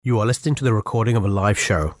You are listening to the recording of a live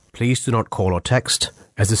show. Please do not call or text,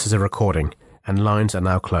 as this is a recording, and lines are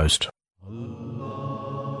now closed.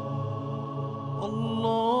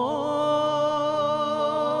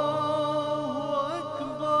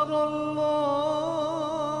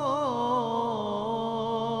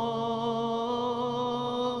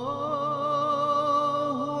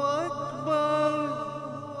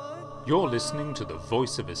 You're listening to the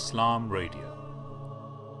Voice of Islam Radio,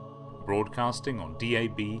 broadcasting on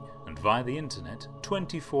DAB and via the internet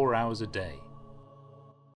 24 hours a day.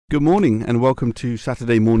 Good morning and welcome to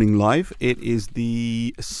Saturday Morning Live. It is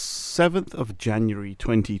the 7th of January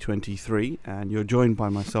 2023 and you're joined by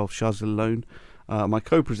myself, Shazil Lone. My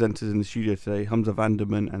co-presenters in the studio today, Hamza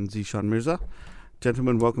Vanderman and Zishan Mirza.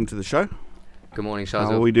 Gentlemen, welcome to the show. Good morning, Shazil.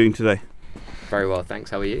 How are we doing today? Very well,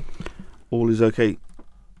 thanks. How are you? All is okay.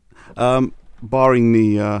 Barring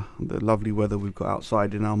the lovely weather we've got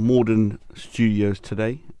outside in our modern studios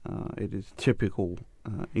today, it is typical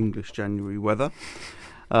English January weather.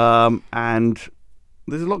 And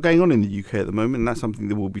there's a lot going on in the UK at the moment, and that's something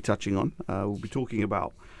that we'll be touching on. We'll be talking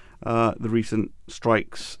about the recent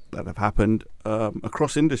strikes that have happened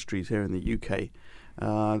across industries here in the UK.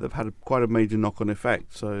 They've had quite a major knock-on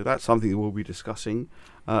effect, so that's something that we'll be discussing,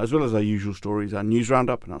 as well as our usual stories, our news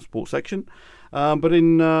roundup and our sports section. But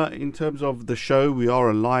in terms of the show, we are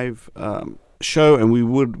a live show, and we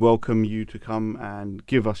would welcome you to come and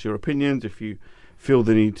give us your opinions. If you feel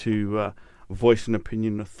the need to voice an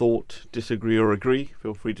opinion, a thought, disagree or agree,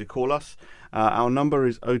 feel free to call us. Our number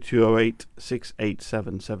is 0208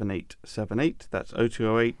 687 7878. That's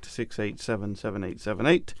 0208 687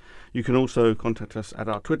 7878. You can also contact us at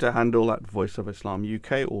our Twitter handle at Voice of Islam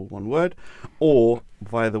UK, all one word, or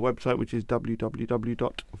via the website, which is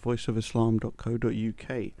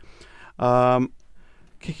www.voiceofislam.co.uk.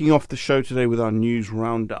 Kicking off the show today with our news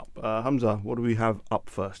roundup. Hamza, what do we have up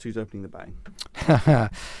first? Who's opening the bag?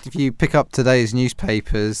 If you pick up today's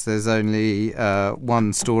newspapers, there's only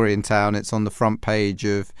one story in town. It's on the front page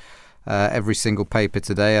of every single paper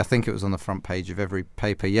today. I think it was on the front page of every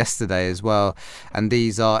paper yesterday as well. And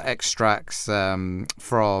these are extracts from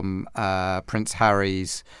Prince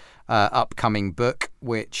Harry's upcoming book,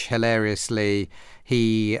 which hilariously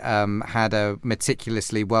he had a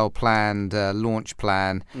meticulously well-planned launch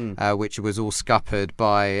plan, which was all scuppered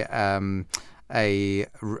by a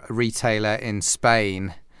retailer in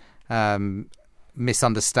Spain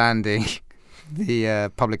misunderstanding the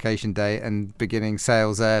publication date and beginning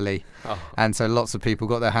sales early, and so lots of people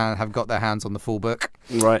have got their hands on the full book,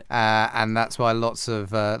 right? And that's why lots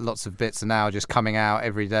of bits are now just coming out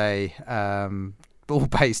every day, all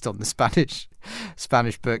based on the Spanish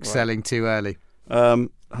book selling too early.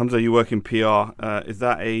 Hamza, you work in PR. Is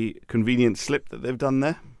that a convenient slip that they've done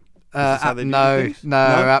there? No,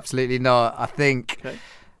 absolutely not. I think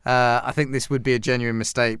this would be a genuine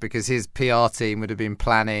mistake because his PR team would have been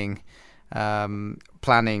planning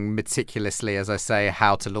meticulously, as I say,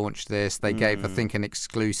 how to launch this. They gave, I think, an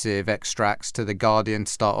exclusive extracts to The Guardian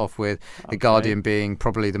to start off with. The Guardian being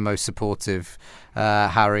probably the most supportive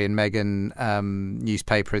Harry and Meghan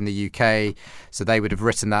newspaper in the UK. So they would have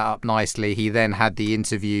written that up nicely. He then had the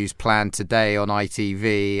interviews planned today on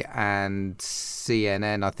ITV and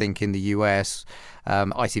CNN, I think, in the US.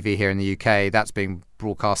 ITV here in the UK. That's being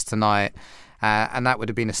broadcast tonight. And that would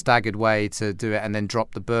have been a staggered way to do it, and then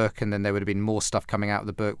drop the book, and then there would have been more stuff coming out of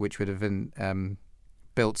the book, which would have been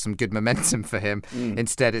built some good momentum for him.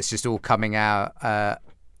 Instead, it's just all coming out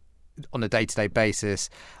on a day-to-day basis,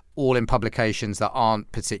 all in publications that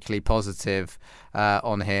aren't particularly positive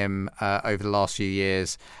on him over the last few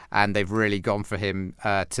years, and they've really gone for him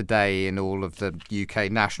today in all of the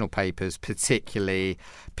UK national papers, particularly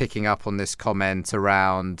picking up on this comment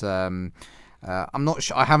around. I'm not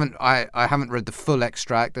sure. I haven't read the full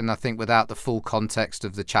extract, and I think without the full context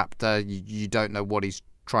of the chapter, you don't know what he's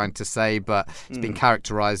trying to say. But it's been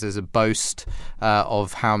characterised as a boast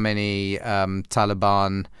of how many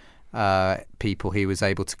Taliban people he was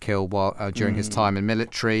able to kill while during his time in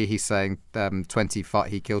military. He's saying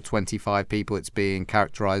 25. He killed 25 people. It's being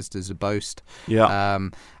characterised as a boast. Yeah.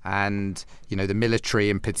 And the military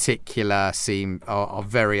in particular are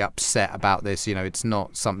very upset about this. It's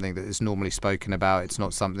not something that is normally spoken about. It's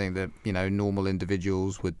not something that normal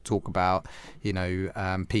individuals would talk about.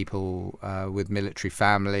 People with military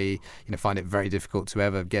family find it very difficult to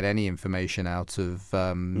ever get any information out of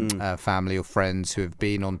family or friends who have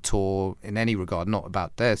been on tour in any regard, not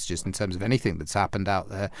about this, just in terms of anything that's happened out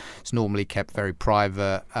there. It's normally kept very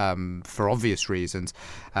private for obvious reasons.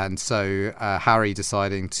 And so Harry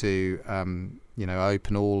deciding to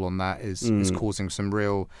open all on that is causing some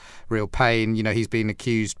real pain. He's been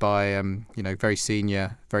accused by very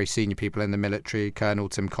senior people in the military, Colonel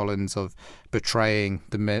Tim Collins, of betraying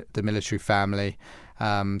the military family,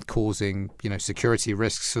 causing security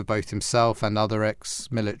risks for both himself and other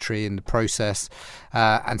ex-military in the process,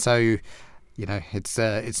 and so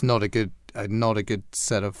it's not a good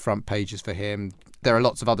set of front pages for him. There are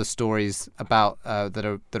lots of other stories about that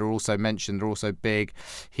are also mentioned. They're also big.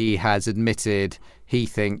 He has admitted he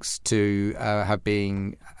thinks to have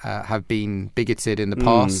been bigoted in the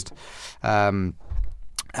past, and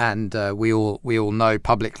we all know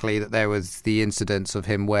publicly that there was the incidents of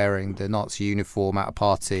him wearing the Nazi uniform at a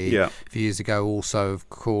party a few years ago. Also, of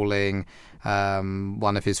calling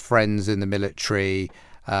one of his friends in the military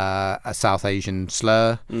a South Asian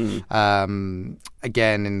slur.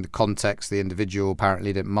 Again, in the context, the individual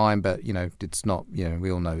apparently didn't mind, but it's not.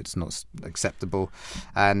 We all know it's not acceptable,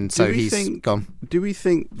 and so he's gone. Do we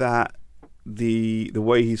think that the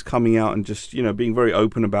way he's coming out and just being very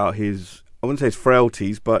open about his, I wouldn't say his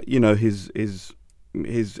frailties, but his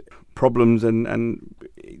problems and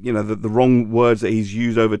the wrong words that he's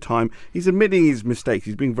used over time, he's admitting his mistakes.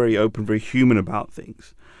 He's being very open, very human about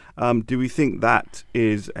things. Do we think that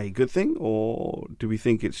is a good thing, or do we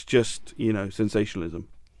think it's just sensationalism?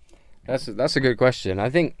 That's a good question.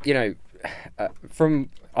 I think I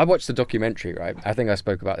watched the documentary, right? I think I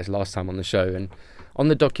spoke about this last time on the show, and on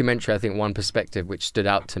the documentary, I think one perspective which stood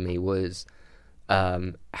out to me was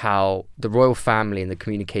how the royal family and the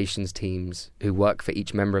communications teams who work for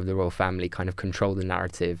each member of the royal family kind of control the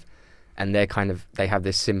narrative, and they have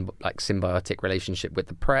this symbiotic relationship with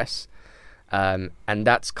the press. And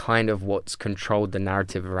that's kind of what's controlled the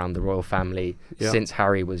narrative around the royal family since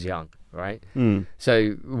Harry was young, right?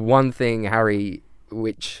 So one thing Harry,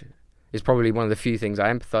 which is probably one of the few things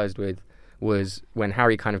I empathised with, was when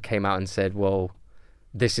Harry kind of came out and said, well,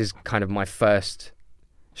 this is kind of my first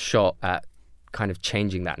shot at kind of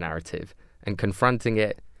changing that narrative and confronting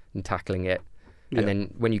it and tackling it. And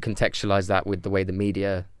then when you contextualise that with the way the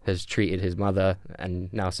media has treated his mother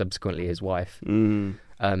and now subsequently his wife,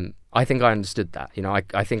 I think I understood that.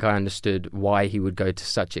 I think I understood why he would go to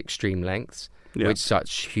such extreme lengths with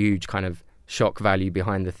such huge kind of shock value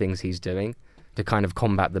behind the things he's doing to kind of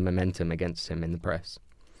combat the momentum against him in the press.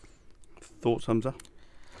 Thoughts, Hamza?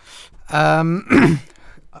 I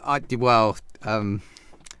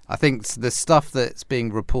think the stuff that's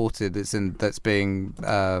being reported that's being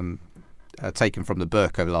taken from the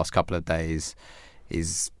book over the last couple of days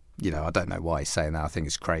is, I don't know why he's saying that. I think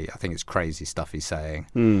it's crazy stuff he's saying.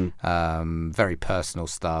 Very personal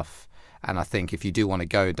stuff. And I think if you do want to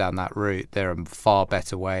go down that route, there are far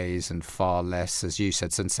better ways and far less, as you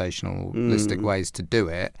said, sensationalistic ways to do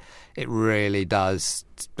it. It really does,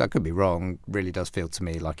 I could be wrong, really does feel to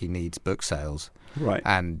me like he needs book sales. Right.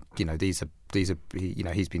 And, these are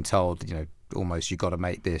he's been told, almost you've got to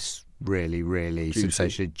make this really, really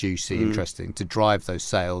sensational, juicy, interesting to drive those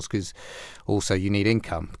sales, because also you need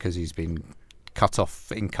income, because he's been cut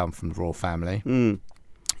off income from the royal family. He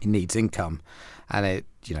needs income, and it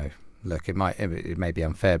may be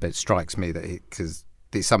unfair, but it strikes me that because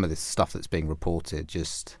some of this stuff that's being reported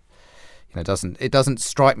just doesn't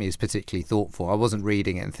strike me as particularly thoughtful. I wasn't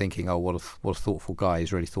reading it and thinking, oh, what a thoughtful guy,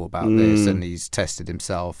 he's really thought about this, and he's tested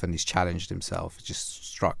himself and he's challenged himself. It just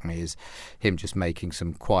struck me as him just making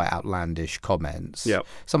some quite outlandish comments. Yep.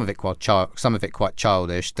 Some of it quite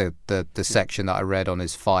childish. The section that I read on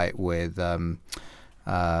his fight with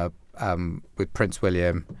Prince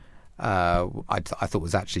William, I thought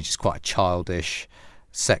was actually just quite a childish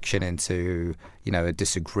section into a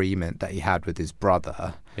disagreement that he had with his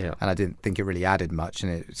brother, and I didn't think it really added much,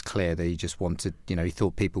 and it was clear that he just wanted, he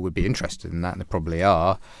thought people would be interested in that, and they probably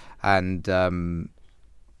are, and and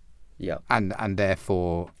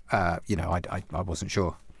therefore I wasn't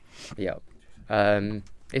sure.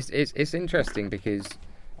 It's interesting because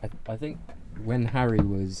I think when Harry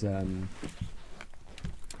was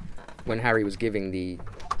giving the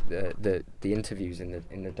interviews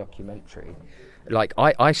in the documentary, like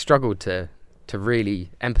I struggled to really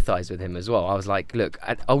empathise with him as well. I was like, look,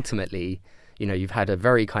 ultimately, you've had a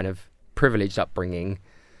very kind of privileged upbringing.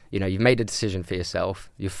 You've made a decision for yourself.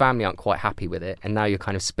 Your family aren't quite happy with it, and now you're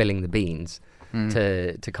kind of spilling the beans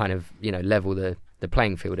to kind of level the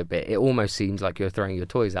playing field a bit. It almost seems like you're throwing your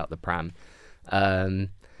toys out the pram,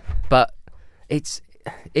 but it's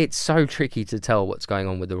so tricky to tell what's going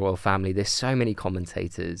on with the royal family. There's so many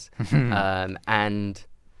commentators, and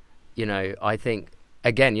I think,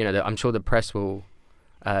 again, I'm sure the press will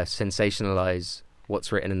sensationalize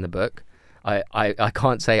what's written in the book. I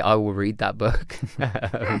can't say I will read that book,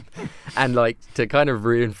 and like to kind of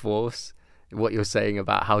reinforce what you're saying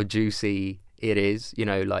about how juicy it is,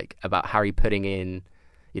 like about Harry putting in,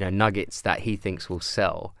 nuggets that he thinks will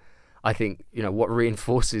sell. I think, what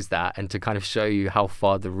reinforces that, and to kind of show you how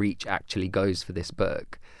far the reach actually goes for this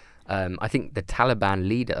book, I think the Taliban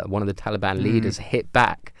leader, one of the Taliban leaders, hit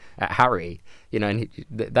back at Harry, and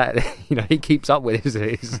he keeps up with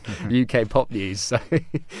his UK pop news. So,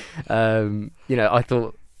 I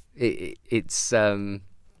thought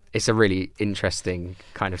it's a really interesting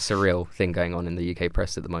kind of surreal thing going on in the UK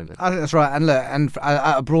press at the moment. I think that's right. And look, and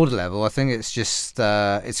at a broader level, I think it's just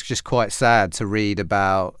quite sad to read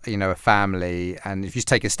about, a family, and if you just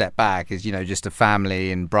take a step back, is just a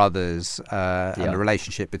family and brothers, and a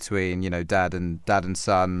relationship between, dad and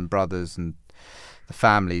son, brothers, and the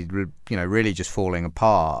family, really just falling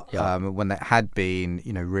apart, when it had been,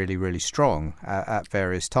 really, really strong at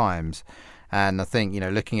various times. And I think,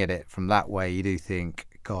 looking at it from that way, you do think,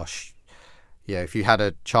 gosh, if you had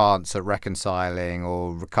a chance at reconciling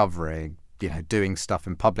or recovering, doing stuff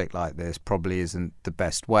in public like this probably isn't the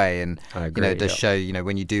best way. And I agree, it does show,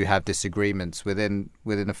 when you do have disagreements within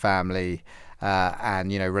a family,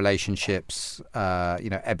 and relationships,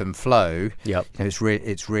 ebb and flow. It's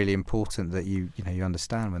really important that you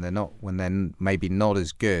understand when they're maybe not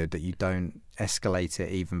as good, that you don't escalate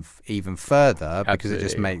it even further, because it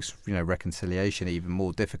just makes reconciliation even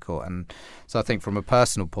more difficult. And so I think from a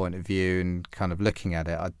personal point of view, and kind of looking at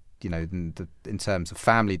it, in terms of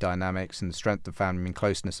family dynamics and the strength of family and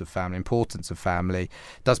closeness of family, importance of family,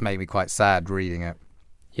 it does make me quite sad reading it.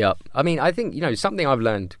 Yeah, I mean, I think something I've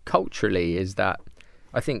learned culturally is that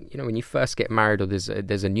I think when you first get married, or there's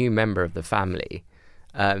a new member of the family,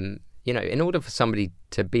 in order for somebody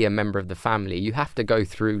to be a member of the family, you have to go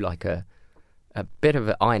through like a bit of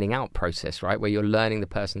an ironing out process, right? Where you're learning the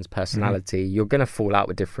person's personality. You're going to fall out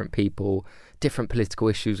with different people. Different political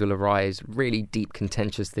issues will arise. Really deep,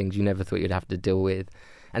 contentious things you never thought you'd have to deal with.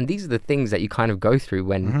 And these are the things that you kind of go through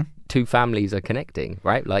when two families are connecting,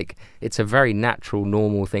 right? Like, it's a very natural,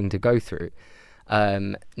 normal thing to go through.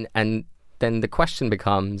 And then the question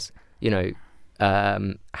becomes,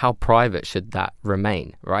 how private should that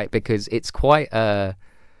remain, right? Because it's quite an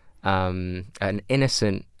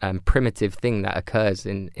innocent, primitive thing that occurs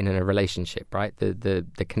in a relationship, right?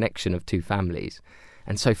 The connection of two families.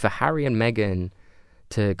 And so for Harry and Meghan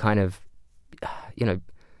to kind of,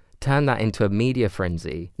 turn that into a media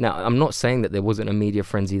frenzy. Now, I'm not saying that there wasn't a media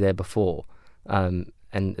frenzy there before, and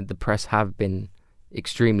the press have been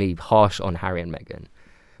extremely harsh on Harry and Meghan.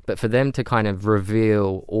 But for them to kind of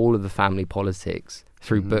reveal all of the family politics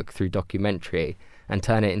through book, through documentary, and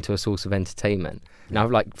turn it into a source of entertainment. Now,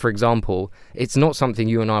 like, for example, it's not something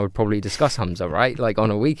you and I would probably discuss, Hamza, right? Like,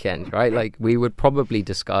 on a weekend, right? Like, we would probably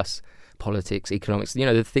discuss politics, economics,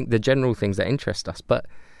 the general things that interest us. But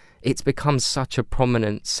it's become such a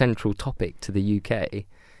prominent central topic to the UK.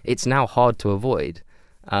 It's now hard to avoid.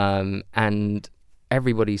 And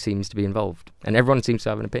everybody seems to be involved. And everyone seems to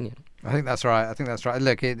have an opinion. I think that's right.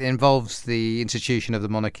 Look, it involves the institution of the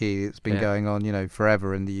monarchy. It's been going on,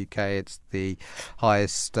 forever in the UK. It's the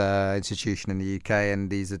highest institution in the UK,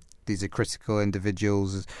 and these are critical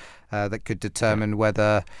individuals that could determine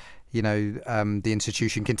whether the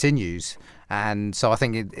institution continues. And so I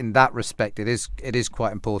think in that respect, it is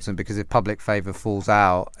quite important, because if public favour falls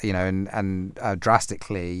out, and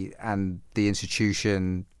drastically, and the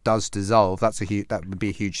institution does dissolve, that would be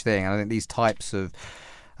a huge thing. And I think these types of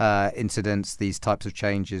incidents, these types of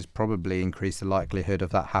changes probably increase the likelihood of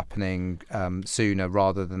that happening sooner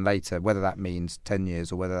rather than later. Whether that means 10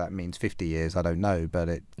 years or whether that means 50 years, I don't know, but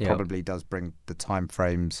it probably does bring the time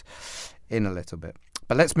frames in a little bit.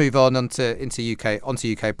 But let's move on onto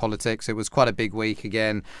UK politics. It was quite a big week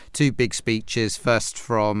again. Two big speeches, first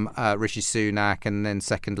from Rishi Sunak, and then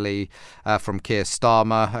secondly from Keir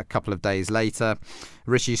Starmer a couple of days later.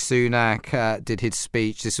 Rishi Sunak did his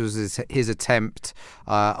speech. This was his attempt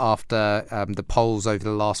after the polls over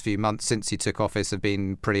the last few months since he took office have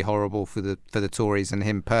been pretty horrible for the Tories and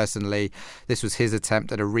him personally. This was his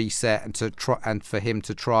attempt at a reset and for him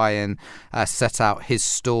to try and set out his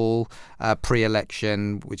stall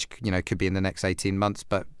pre-election, which could be in the next 18 months,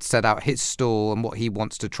 but set out his stall and what he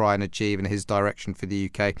wants to try and achieve in his direction for the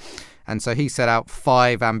UK. And so he set out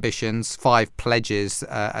 5 ambitions, 5 pledges,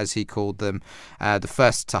 as he called them. The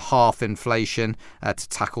first, to halve inflation, to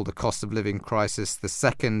tackle the cost of living crisis. The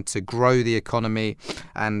second, to grow the economy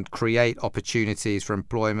and create opportunities for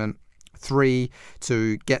employment. 3,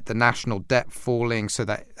 to get the national debt falling so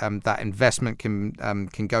that that investment can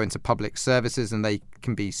go into public services and they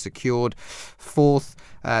can be secured. 4th,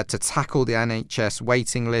 to tackle the NHS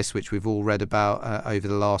waiting list, which we've all read about over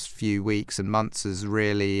the last few weeks and months, is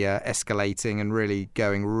really escalating and really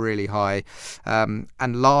going really high. And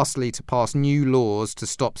lastly, to pass new laws to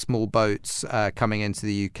stop small boats coming into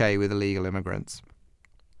the UK with illegal immigrants.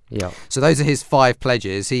 Yeah. So those are his 5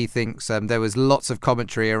 pledges. He thinks there was lots of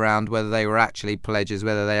commentary around whether they were actually pledges,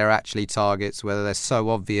 whether they are actually targets, whether they're so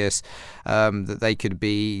obvious that they could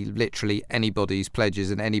be literally anybody's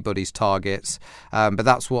pledges and anybody's targets. But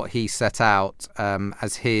that's what he set out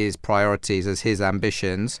as his priorities, as his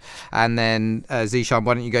ambitions. And then, Zishan,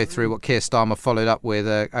 why don't you go through what Keir Starmer followed up with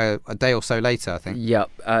a day or so later, I think. Yeah.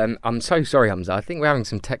 I'm so sorry, Hamza. I think we're having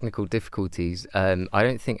some technical difficulties. I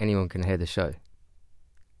don't think anyone can hear the show.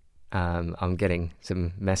 I'm getting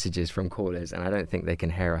some messages from callers, and I don't think they can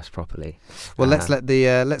hear us properly. Well, let's let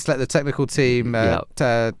the technical team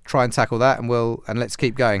try and tackle that, and let's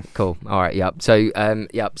keep going. Cool. All right. Yep. So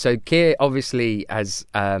So Keir obviously has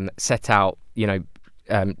set out, to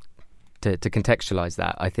contextualise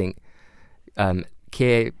that. I think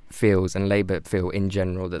Keir feels, and Labour feel in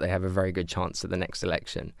general, that they have a very good chance at the next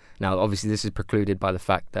election. Now, obviously, this is precluded by the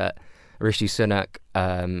fact that Rishi Sunak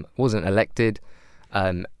wasn't elected.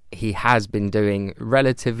 He has been doing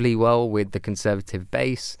relatively well with the Conservative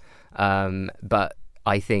base, but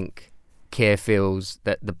I think Keir feels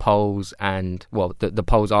that the polls the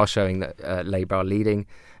polls are showing that Labour are leading,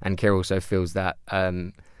 and Keir also feels that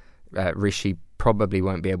Rishi probably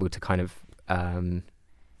won't be able to kind of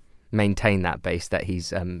maintain that base that he's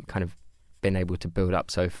kind of been able to build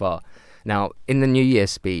up so far. Now, in the New Year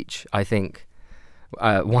speech, I think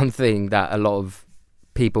one thing that a lot of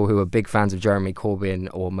people who are big fans of Jeremy Corbyn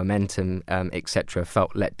or Momentum, etc.,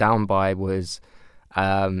 felt let down by was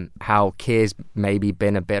how Keir's maybe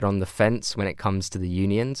been a bit on the fence when it comes to the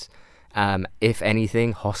unions. If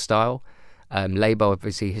anything, hostile. Labour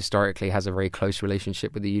obviously historically has a very close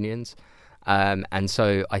relationship with the unions. And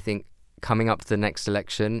so I think coming up to the next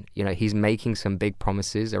election, he's making some big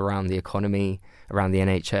promises around the economy, around the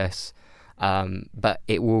NHS. But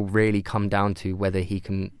it will really come down to whether he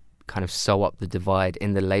can kind of sew up the divide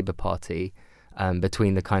in the Labour Party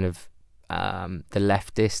between the kind of the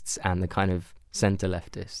leftists and the kind of centre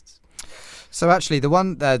leftists. So actually,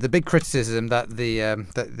 the big criticism that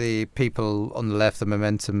the people on the left, the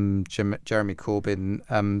Momentum, Jeremy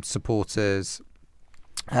Corbyn supporters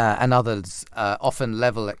and others often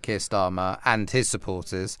level at Keir Starmer and his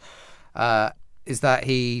supporters is that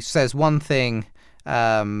he says one thing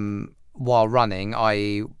while running,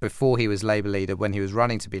 i.e. before he was Labour leader, when he was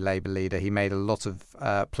running to be Labour leader, he made a lot of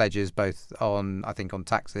pledges both on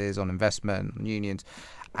taxes, on investment, on unions.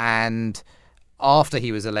 And after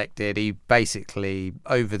he was elected, he basically,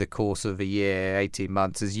 over the course of a year, 18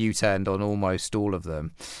 months, has U-turned on almost all of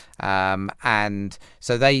them. And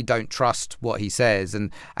so they don't trust what he says.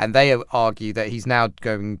 And they argue that he's now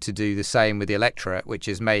going to do the same with the electorate, which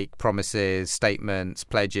is make promises, statements,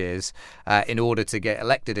 pledges in order to get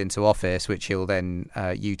elected into office, which he'll then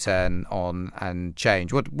U-turn on and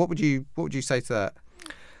change. What would you say to that?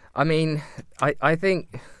 I mean, I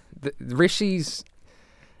think Rishi's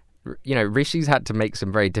had to make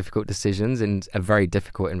some very difficult decisions in a very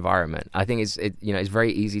difficult environment. I think it's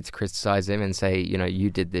very easy to criticize him and say,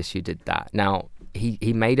 you did this, you did that. Now,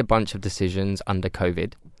 he made a bunch of decisions under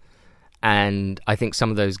COVID, and I think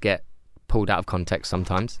some of those get pulled out of context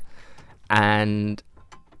sometimes. And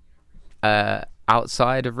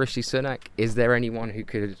outside of Rishi Sunak, is there anyone who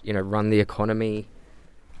could, run the economy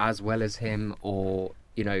as well as him, or,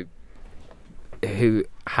 who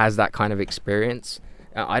has that kind of experience?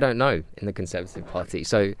 I don't know in the Conservative Party.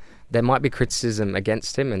 So there might be criticism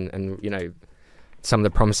against him and some of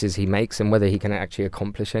the promises he makes and whether he can actually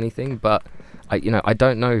accomplish anything. But I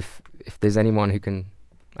don't know if there's anyone who can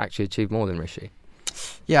actually achieve more than Rishi.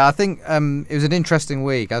 Yeah, I think it was an interesting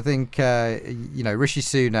week. I think, Rishi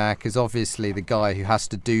Sunak is obviously the guy who has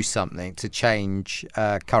to do something to change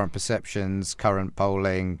current perceptions, current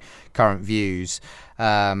polling, current views.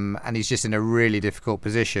 And he's just in a really difficult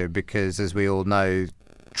position because, as we all know,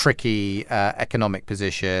 tricky economic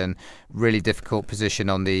position, really difficult position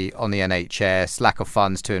on the NHS, lack of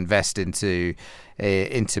funds to invest into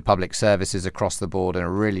public services across the board, and a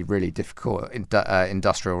really, really difficult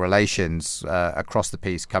industrial relations across the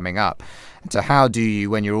piece coming up. So how do you,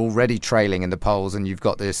 when you're already trailing in the polls and you've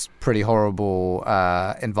got this pretty horrible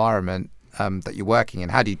environment, that you're working in?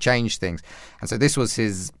 How do you change things? And so this was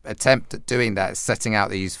his attempt at doing that, setting out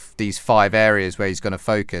these 5 areas where he's going to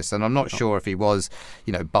focus. And I'm not sure if he was,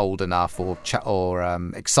 bold enough or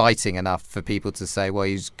exciting enough for people to say, well,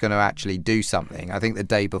 he's going to actually do something. I think the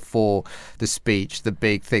day before the speech, the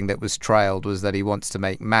big thing that was trailed was that he wants to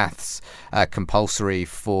make maths compulsory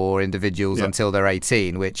for individuals until they're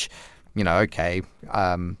 18, which, okay.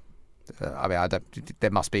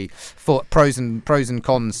 There must be pros and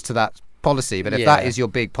cons to that policy, but if that is your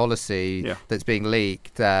big policy that's being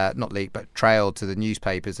leaked, not leaked, but trailed to the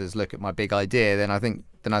newspapers as look at my big idea, then I think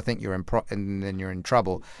you're in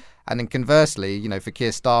trouble. And then conversely, for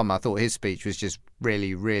Keir Starmer, I thought his speech was just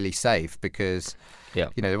really, really safe because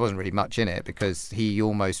there wasn't really much in it because he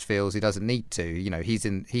almost feels he doesn't need to. He's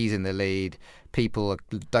in the lead. People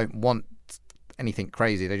don't want anything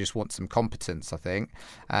crazy. They just want some competence, I think,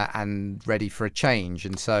 and ready for a change.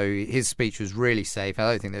 And so his speech was really safe. I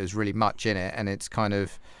don't think there was really much in it, and it's kind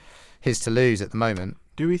of his to lose at the moment.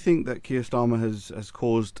 Do we think that Keir Starmer has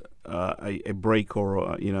caused a break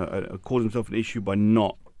or caused himself an issue by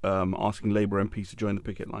not asking Labour MPs to join the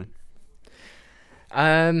picket line?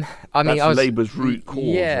 That's Labour's root cause,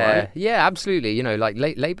 right? Yeah, absolutely.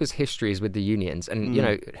 Labour's history is with the unions, and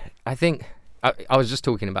I think. I was just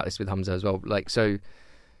talking about this with Hamza as well.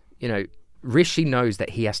 Rishi knows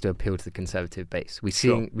that he has to appeal to the Conservative base. We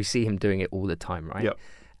see him doing it all the time, right? Yep.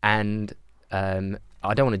 And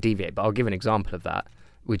I don't want to deviate, but I'll give an example of that,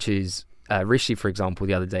 which is Rishi, for example,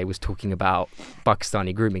 the other day was talking about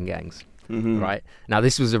Pakistani grooming gangs, right? Now,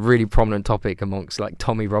 this was a really prominent topic amongst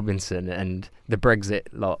Tommy Robinson and the Brexit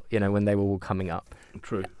lot, when they were all coming up.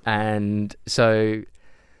 True. And so...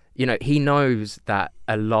 he knows that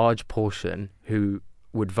a large portion who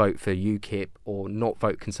would vote for UKIP or not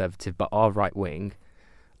vote Conservative but are right wing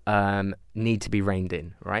need to be reined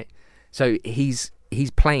in, right? So he's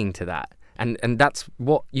playing to that, and that's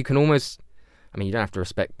what you can almost. I mean, you don't have to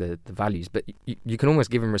respect the values, but you can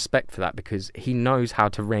almost give him respect for that because he knows how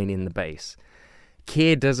to rein in the base.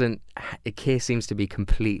 Keir doesn't. Keir seems to be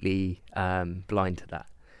completely blind to that,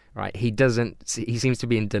 right? He seems to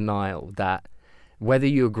be in denial that. Whether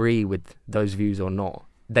you agree with those views or not,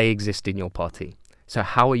 they exist in your party. So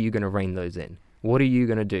how are you going to rein those in? What are you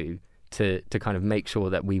going to do to kind of make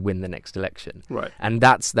sure that we win the next election? Right. And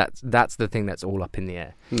that's the thing that's all up in the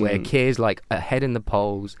air. Where Keir's ahead in the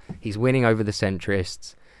polls, he's winning over the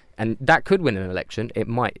centrists, and that could win an election. It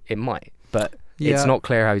might, but it's not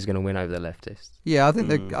clear how he's going to win over the leftists. Yeah, I think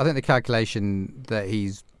the calculation that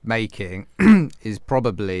he's making is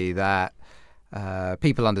probably that.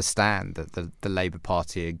 People understand that the Labour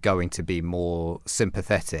Party are going to be more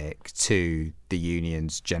sympathetic to the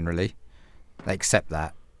unions generally. They accept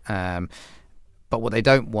that. But what they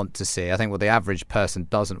don't want to see, I think what the average person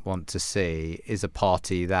doesn't want to see, is a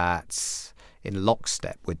party that's in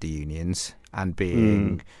lockstep with the unions and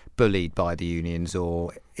being bullied by the unions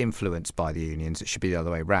or influenced by the unions. It should be the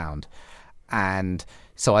other way around. And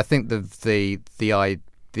so I think the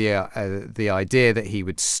idea that he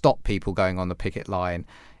would stop people going on the picket line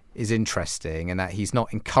is interesting, and that he's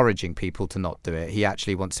not encouraging people to not do it. He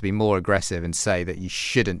actually wants to be more aggressive and say that you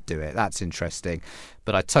shouldn't do it. That's interesting.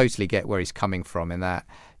 But I totally get where he's coming from in that,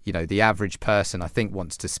 the average person, I think,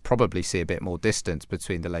 wants to probably see a bit more distance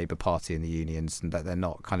between the Labour Party and the unions, and that they're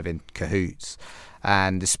not kind of in cahoots.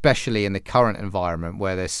 And especially in the current environment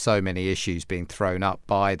where there's so many issues being thrown up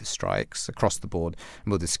by the strikes across the board.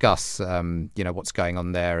 And we'll discuss, what's going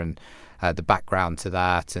on there and the background to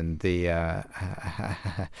that, and the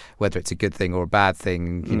whether it's a good thing or a bad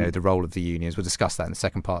thing, the role of the unions. We'll discuss that in the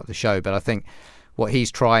second part of the show. But I think what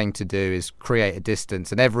he's trying to do is create a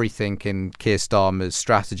distance, and everything in Keir Starmer's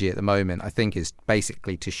strategy at the moment, I think, is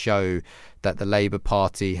basically to show that the Labour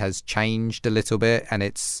Party has changed a little bit, and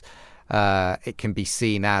it can be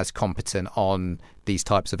seen as competent on these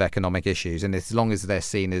types of economic issues. And as long as they're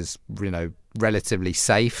seen as, relatively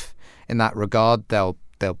safe in that regard, they'll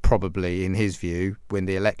probably, in his view, win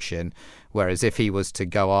the election. Whereas if he was to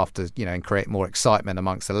go after, and create more excitement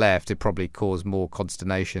amongst the left, it'd probably cause more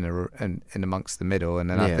consternation in amongst the middle. And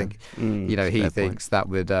then I think, he thinks that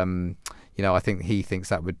would, I think he thinks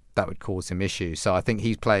that would cause him issues. So I think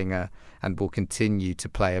he's playing and will continue to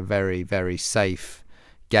play a very, very safe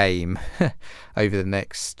game over the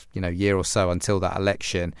next year or so until that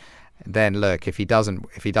election. Then look, if he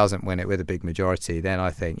doesn't win it with a big majority, then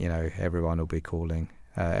I think everyone will be calling.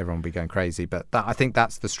 Everyone will be going crazy. But I think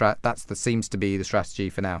that's seems to be the strategy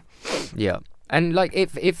for now. Yeah, and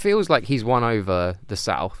it feels like he's won over the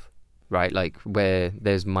South, right? Where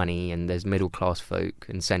there's money and there's middle class folk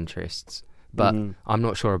and centrists. But I'm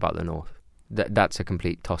not sure about the North. That's a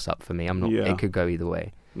complete toss up for me. I'm not. It could go either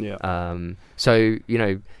way. Yeah. So,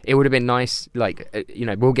 it would have been nice,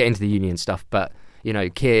 we'll get into the union stuff, but,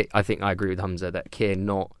 Keir, I think I agree with Hamza that Keir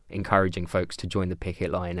not encouraging folks to join the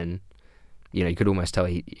picket line, and, you could almost tell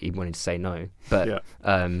he wanted to say no. But,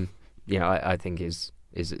 I think is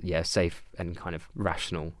a safe and kind of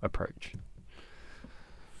rational approach.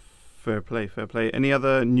 Fair play. Any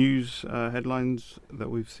other news headlines that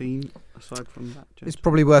we've seen aside from that, James? It's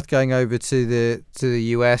probably worth going over to the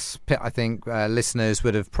US. I think listeners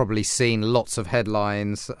would have probably seen lots of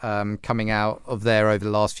headlines coming out of there over the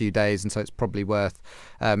last few days, and so it's probably worth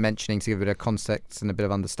mentioning to give a bit of context and a bit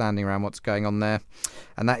of understanding around what's going on there.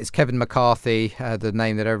 And that is Kevin McCarthy, the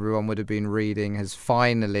name that everyone would have been reading, has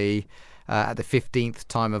finally, at the 15th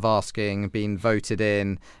time of asking, been voted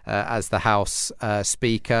in as the House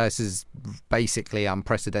Speaker. This is basically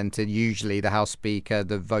unprecedented. Usually the House Speaker,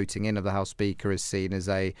 the voting in of the House Speaker is seen as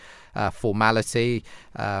a formality.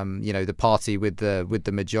 The party with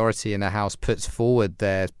the majority in the House puts forward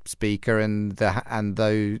their Speaker, and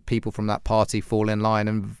those people from that party fall in line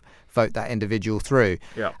and vote that individual through.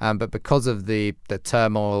 Yeah. But because of the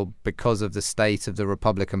turmoil, because of the state of the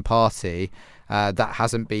Republican Party, that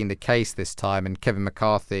hasn't been the case this time. And Kevin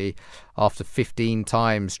McCarthy, after 15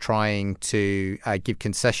 times trying to give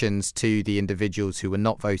concessions to the individuals who were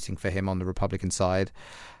not voting for him on the Republican side,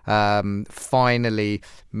 finally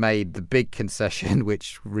made the big concession,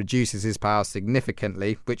 which reduces his power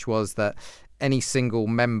significantly, which was that any single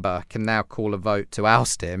member can now call a vote to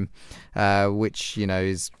oust him, which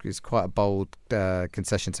is quite a bold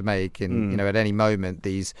concession to make. And at any moment,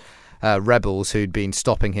 these rebels who'd been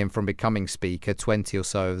stopping him from becoming Speaker, 20 or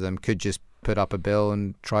so of them, could just put up a bill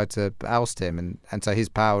and try to oust him, and so his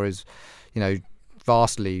power is,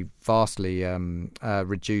 vastly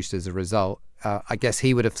reduced as a result. I guess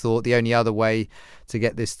he would have thought the only other way to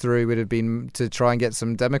get this through would have been to try and get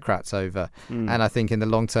some Democrats over. And I think in the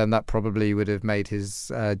long term that probably would have made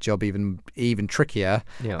his job even trickier,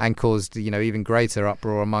 and caused even greater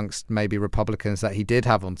uproar amongst maybe Republicans that he did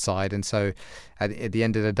have on side. And so at the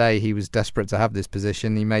end of the day, he was desperate to have this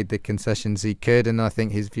position. He made the concessions he could, and I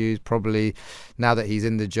think his view is probably, now that he's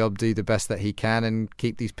in the job, do the best that he can and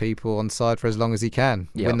keep these people on side for as long as he can,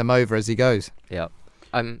 win them over as he goes.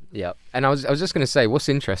 And I was just going to say, what's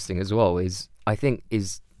interesting as well is, I think,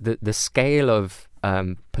 is the scale of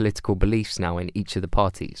political beliefs now in each of the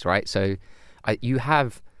parties, right? So you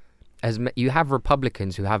have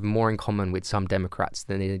Republicans who have more in common with some Democrats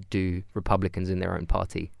than they do Republicans in their own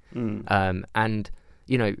party. And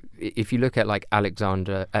if you look at like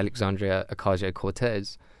Alexandria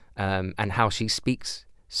Ocasio-Cortez and how she speaks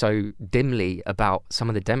so dimly about some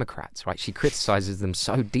of the Democrats, right? She criticizes them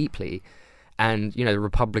so deeply. And, the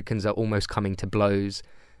Republicans are almost coming to blows.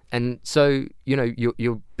 And so,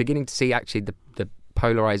 you're beginning to see actually the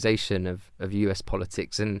polarization of US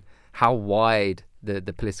politics and how wide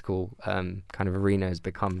the political kind of arena has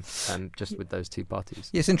become just with those two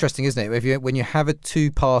parties. Yeah, it's interesting, isn't it? When you have a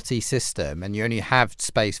two-party system and you only have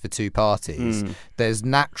space for two parties, there's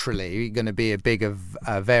naturally going to be a big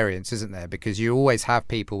variance, isn't there? Because you always have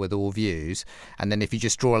people with all views. And then if you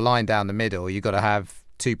just draw a line down the middle, you've got to have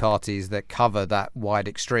two parties that cover that wide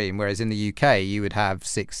extreme, whereas in the UK you would have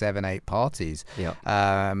 6, 7, 8 parties,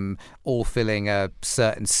 all filling a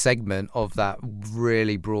certain segment of that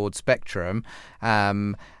really broad spectrum.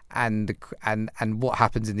 And what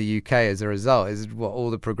happens in the UK as a result is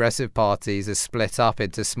all the progressive parties are split up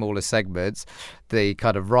into smaller segments. The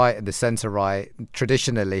kind of right and the centre right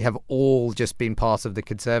traditionally have all just been part of the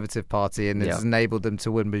Conservative Party, and it's enabled them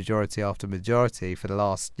to win majority after majority for the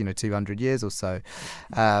last 200 years or so.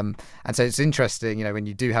 And so it's interesting, when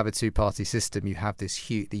you do have a two-party system, you have these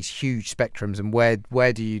huge spectrums, and where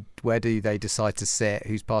do they decide to sit,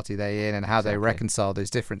 whose party they're in, and how they reconcile those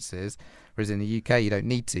differences. Whereas in the UK, you don't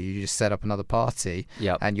need to. You just set up another party,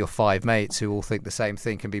 and your 5 mates who all think the same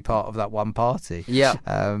thing can be part of that one party.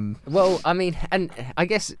 Well, I mean, and I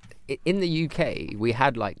guess in the UK, we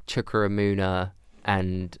had like Chuka Umunna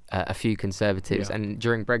and a few Conservatives. And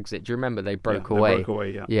during Brexit, do you remember they broke away? They broke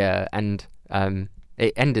away, and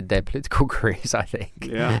it ended their political careers, I think.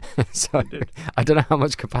 Yeah. So I don't know how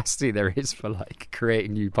much capacity there is for like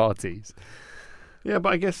creating new parties. Yeah,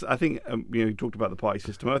 but I think you talked about the party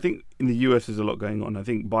system. I think in the US there's a lot going on. I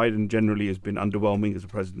think Biden generally has been underwhelming as a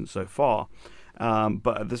president so far.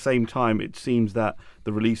 But at the same time, it seems that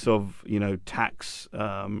the release of tax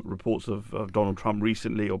reports of Donald Trump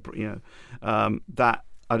recently, or that,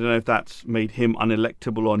 I don't know if that's made him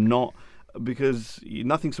unelectable or not, because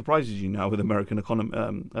nothing surprises you now with American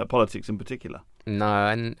politics in particular. No,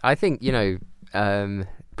 and I think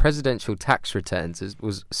presidential tax returns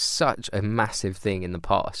was such a massive thing in the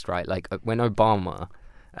past, right? Like when Obama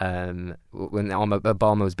when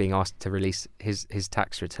Obama was being asked to release his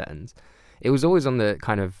tax returns, it was always on the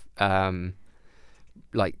kind of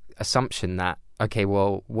like assumption that, okay,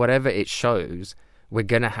 well, whatever it shows, we're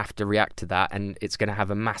going to have to react to that, and it's going to have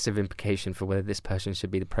a massive implication for whether this person should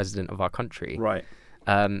be the president of our country. Right.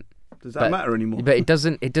 Does that matter anymore? But it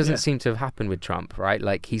doesn't seem to have happened with Trump, right?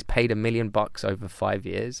 Like, he's paid $1 million over 5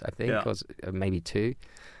 years, I think, or maybe 2.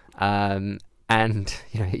 And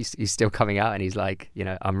he's still coming out and he's like,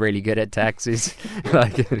 I'm really good at taxes,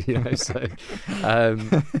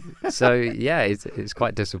 so yeah, it's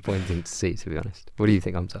quite disappointing to see, to be honest. What do you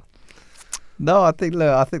think, Hamza? No, I think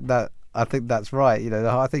that's right.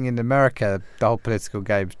 I think in America the whole political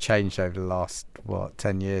game's changed over the last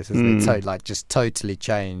 10 years, hasn't it? Just totally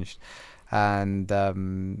changed, and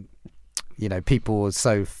people are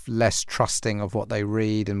so less trusting of what they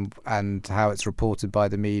read and how it's reported by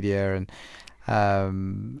the media, and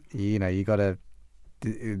you got to,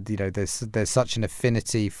 there's such an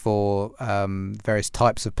affinity for various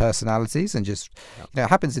types of personalities, and just it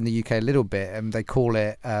happens in the UK a little bit, and they call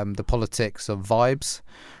it the politics of vibes.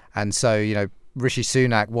 And so Rishi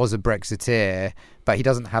Sunak was a Brexiteer, but he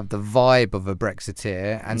doesn't have the vibe of a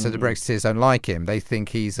Brexiteer, and so the Brexiteers don't like him. They think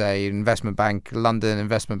he's a London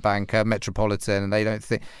investment banker, metropolitan, and they don't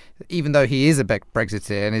think, even though he is a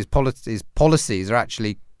Brexiteer and his policies are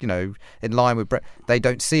actually in line with they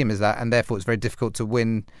don't see him as that, and therefore it's very difficult to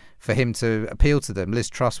win for him to appeal to them. Liz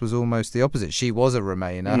Truss was almost the opposite. She was a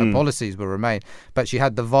Remainer, her policies were Remain, but she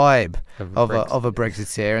had the vibe of a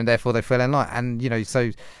Brexiteer, and therefore they fell in line. And so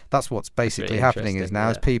that's what's basically happening is now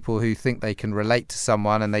is people who think they can relate to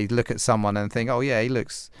someone, and they look at someone and think, oh yeah,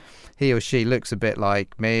 he or she looks a bit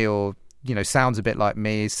like me, or sounds a bit like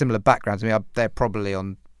me, similar background to me. They're probably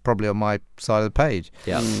on my side of the page.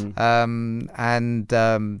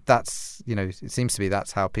 That's it seems to be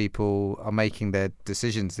that's how people are making their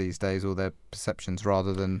decisions these days, or their perceptions,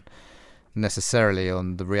 rather than necessarily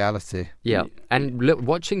on the reality. And look,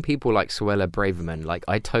 watching people like Suella Braverman, like,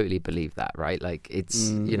 I totally believe that, right? Like,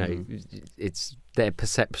 it's it's their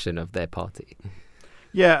perception of their party.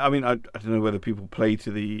 Yeah, I mean, I don't know whether people play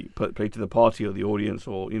to the party or the audience,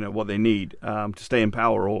 or what they need to stay in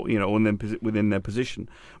power, or within their position.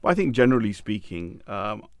 But I think generally speaking,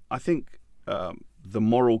 I think the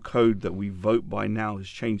moral code that we vote by now has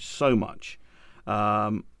changed so much,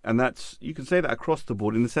 and that's, you can say that across the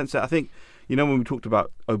board, in the sense that I think when we talked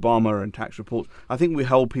about Obama and tax reports, I think we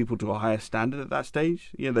held people to a higher standard at that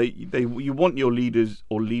stage. You want your leaders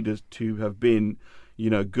to have been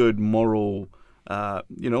good, moral.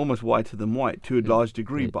 Almost whiter than white to a large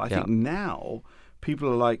degree. But I think now people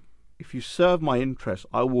are like, if you serve my interests,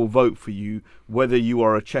 I will vote for you, whether you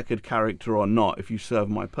are a checkered character or not, if you serve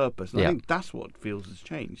my purpose. And I think that's what feels has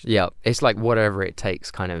changed. Yeah, it's like whatever it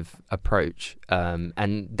takes kind of approach.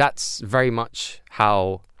 And that's very much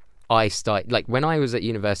how I started. Like, when I was at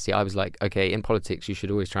university, I was like, okay, in politics, you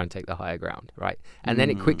should always try and take the higher ground, right? And then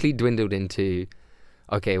it quickly dwindled into,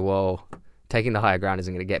 okay, well, taking the higher ground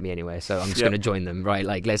isn't going to get me anywhere, so I'm just going to join them, right?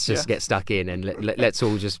 Like, let's just get stuck in, and let's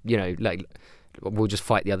all just, we'll just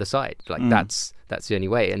fight the other side. Like, that's the only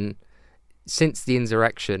way. And since the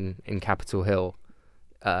insurrection in Capitol Hill,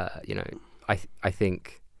 I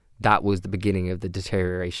think that was the beginning of the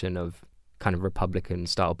deterioration of kind of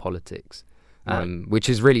Republican-style politics, which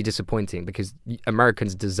is really disappointing, because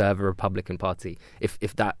Americans deserve a Republican Party. If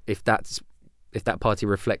that party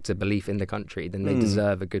reflects a belief in the country, then they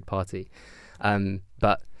deserve a good party.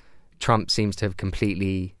 But Trump seems to have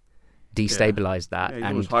completely destabilized that. He and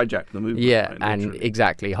almost hijacked the movement. Yeah, right, and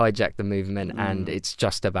exactly, hijacked the movement, and it's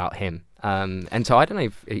just about him. And so I don't know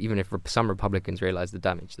if some Republicans realise the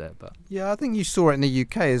damage there. But yeah, I think you saw it in the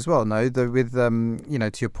UK as well, with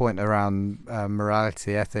to your point around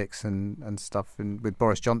morality, ethics and stuff, and with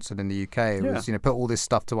Boris Johnson in the UK, it was, put all this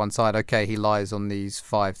stuff to one side. Okay, he lies on these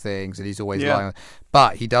 5 things, and he's always lying.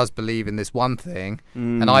 But he does believe in this one thing,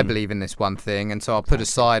 and I believe in this one thing, and so I'll put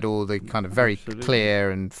aside all the kind of very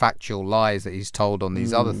clear and factual lies that he's told on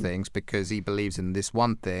these other things, because he believes in this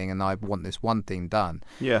one thing, and I want this one thing done.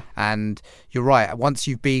 Yeah. And you're right. Once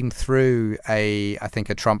you've been through I think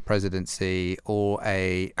a Trump presidency, or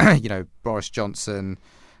a Boris Johnson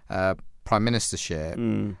prime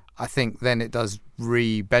ministership, I think then it does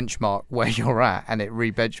re-benchmark where you're at, and it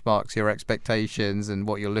re-benchmarks your expectations and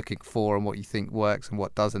what you're looking for and what you think works and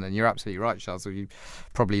what doesn't. And you're absolutely right, Charles. You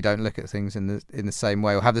probably don't look at things in the same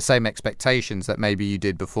way, or have the same expectations that maybe you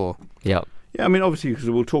did before. Yeah. Yeah, I mean, obviously, because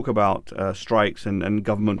we'll talk about strikes and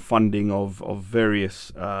government funding of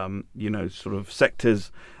various, sort of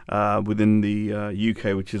sectors within the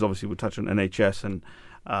UK, which is obviously, we'll touch on NHS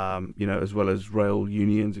as well as rail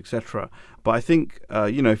unions, etc. But I think,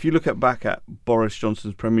 if you look back at Boris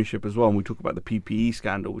Johnson's premiership as well, and we talk about the PPE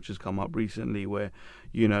scandal, which has come up recently, where,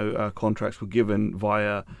 contracts were given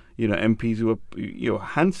via, MPs who were,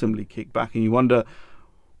 handsomely kicked back, and you wonder,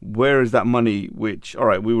 where is that money, which, all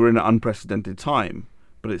right, we were in an unprecedented time,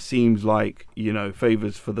 but it seems like,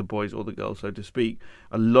 favours for the boys or the girls, so to speak.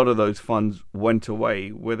 A lot of those funds went away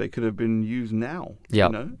where they could have been used now.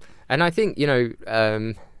 Yeah. And I think,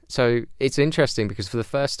 so it's interesting because for the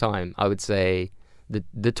first time, I would say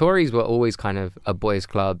the Tories were always kind of a boys'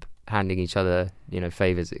 club, handing each other,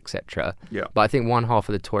 favours, etc. Yeah. But I think one half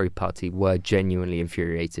of the Tory party were genuinely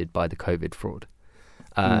infuriated by the COVID fraud.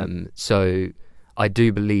 So I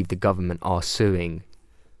do believe the government are suing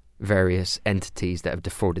various entities that have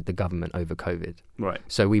defrauded the government over COVID. Right.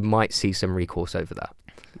 So we might see some recourse over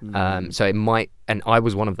that. So it might, and I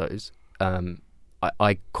was one of those.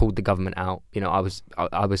 I called the government out. I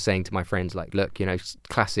was saying to my friends, like, look,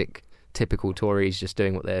 classic, typical Tories just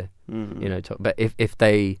doing what they're, but if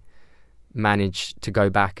they manage to go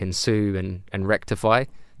back and sue and rectify,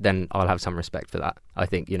 then I'll have some respect for that. I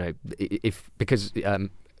think, because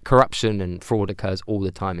corruption and fraud occurs all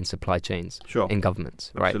the time in supply chains, in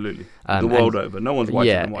governments, right? Absolutely. The world over. No one's white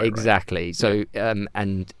and white. Exactly. Right? So,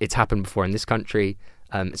 and it's happened before in this country.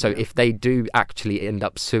 If they do actually end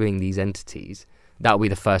up suing these entities, that'll be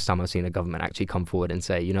the first time I've seen a government actually come forward and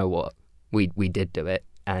say, you know what, we did do it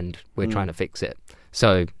and we're trying to fix it.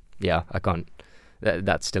 So, yeah, I can't.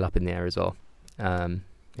 That's still up in the air as well.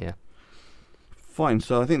 Yeah. Fine.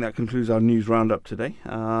 So I think that concludes our news roundup today.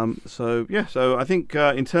 So I think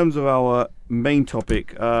in terms of our main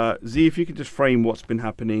topic, Z, if you could just frame what's been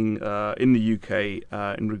happening in the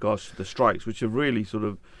UK in regards to the strikes, which have really sort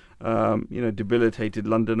of debilitated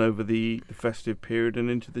London over the festive period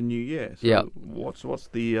and into the new year. So yeah. What's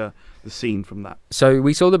the scene from that? So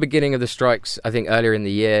we saw the beginning of the strikes, I think, earlier in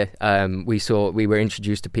the year. We were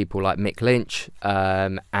introduced to people like Mick Lynch,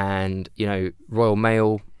 and Royal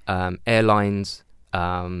Mail, airlines,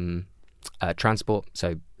 transport.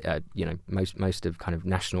 So most of kind of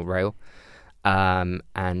National Rail,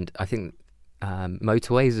 and I think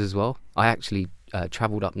motorways as well. I actually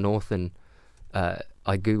travelled up north and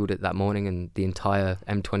I googled it that morning, and the entire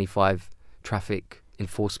M25 traffic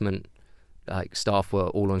enforcement staff were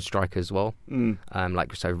all on strike as well.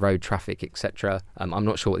 So road traffic, etc. I'm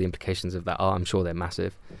not sure what the implications of that are. I'm sure they're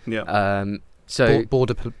massive. Yeah. So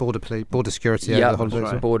border security. Yeah, over the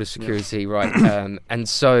holidays. Right. Border security, right? And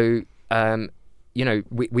so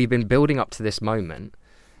we've been building up to this moment,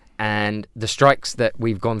 and the strikes that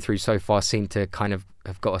we've gone through so far seem to kind of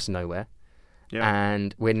have got us nowhere. Yeah.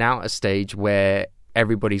 And we're now at a stage where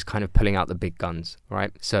everybody's kind of pulling out the big guns,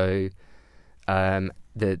 right? So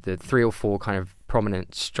the 3 or 4 kind of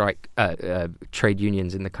prominent strike trade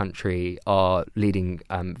unions in the country are leading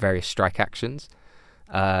various strike actions.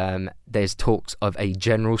 There's talks of a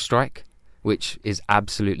general strike, which is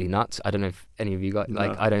absolutely nuts. I don't know if any of you guys,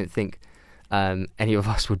 I don't think any of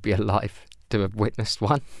us would be alive to have witnessed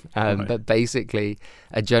one. Right. But basically,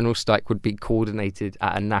 a general strike would be coordinated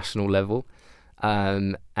at a national level.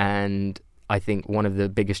 And I think one of the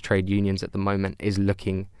biggest trade unions at the moment is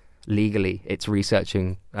looking legally. It's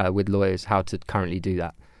researching with lawyers how to currently do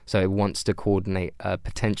that. So it wants to coordinate a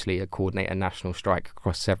national strike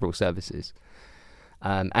across several services.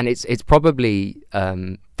 And it's probably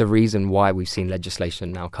the reason why we've seen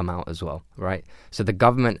legislation now come out as well, right? So the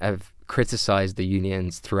government have criticised the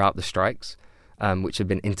unions throughout the strikes, which have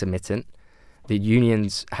been intermittent. The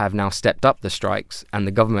unions have now stepped up the strikes, and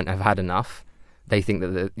the government have had enough. They think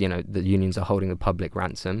that the unions are holding the public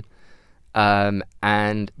ransom,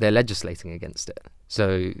 and they're legislating against it.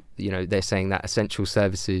 So they're saying that essential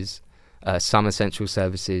services. Some essential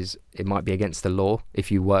services, it might be against the law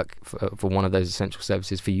if you work for one of those essential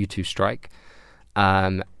services for you to strike.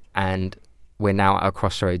 And we're now at a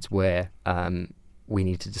crossroads where we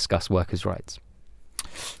need to discuss workers' rights.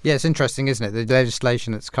 Yeah, it's interesting, isn't it? The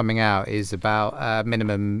legislation that's coming out is about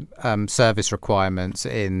minimum service requirements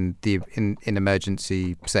in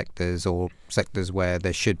emergency sectors, or sectors where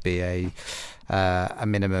there should be a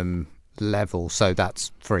minimum level. So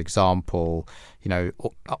that's, for example,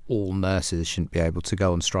 all nurses shouldn't be able to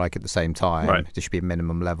go on strike at the same time. Right. There should be a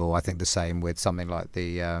minimum level. I think the same with something like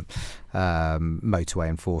the motorway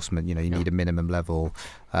enforcement. You need a minimum level.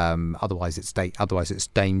 Otherwise it's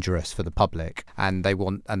dangerous for the public. And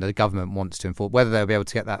the government wants to enforce. Whether they'll be able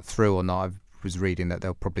to get that through or not, I was reading that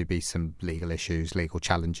there'll probably be some legal issues, legal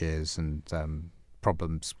challenges, and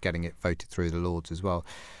problems getting it voted through the Lords as well.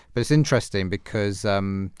 But it's interesting because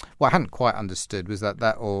what I hadn't quite understood was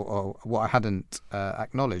or what I hadn't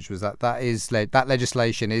acknowledged was that that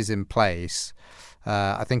legislation is in place.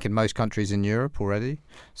 I think in most countries in Europe already.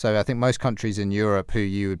 So I think most countries in Europe who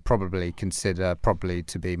you would probably consider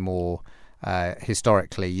to be more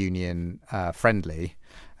historically union friendly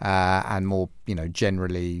and more,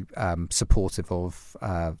 generally supportive of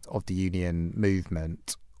the union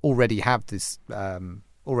movement already have this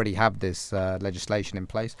legislation in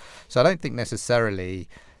place. So I don't think necessarily,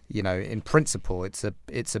 in principle, it's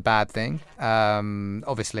a bad thing.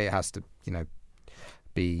 Obviously, it has to,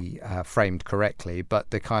 be framed correctly, but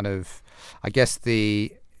the kind of, I guess,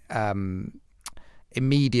 the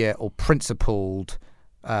immediate or principled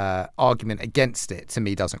argument against it to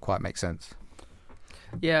me doesn't quite make sense.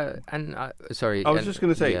 Yeah, and sorry. I was just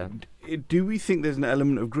going to say, yeah. Do we think there's an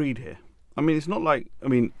element of greed here? I mean, it's not like,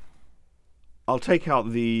 I'll take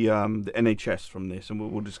out the NHS from this,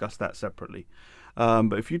 and we'll discuss that separately.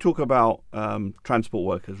 But if you talk about transport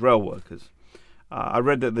workers, rail workers, I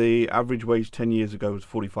read that the average wage 10 years ago was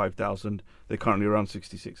 45,000. They're currently around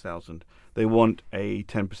 66,000. They want a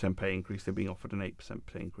 10% pay increase. They're being offered an 8%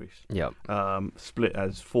 pay increase. Yeah. Split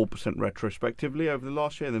as 4% retrospectively over the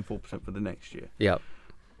last year, and then 4% for the next year. Yeah.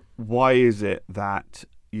 Why is it that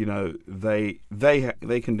they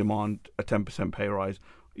can demand a 10% pay rise?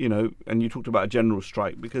 And you talked about a general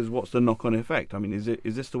strike, because what's the knock-on effect? I mean, is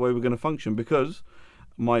this the way we're going to function? Because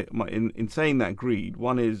in saying that greed,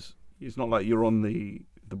 one is, it's not like you're on the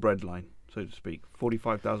bread line, so to speak.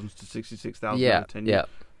 45,000 to 66,000 over 10 years.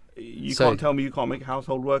 You can't tell me you can't make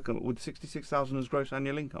household work with 66,000 as gross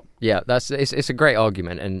annual income. Yeah, it's a great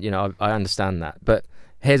argument, and I understand that. But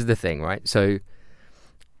here's the thing, right? So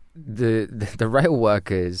the rail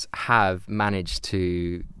workers have managed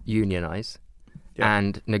to unionize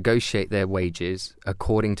and negotiate their wages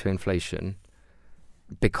according to inflation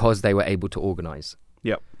because they were able to organize.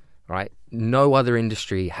 Yep. Right? No other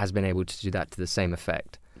industry has been able to do that to the same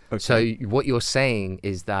effect. Okay. So what you're saying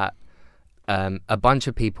is that a bunch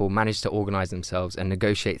of people managed to organize themselves and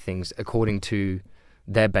negotiate things according to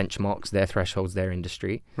their benchmarks, their thresholds, their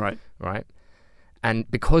industry. Right. Right? And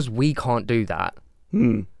because we can't do that,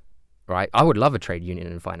 right? I would love a trade union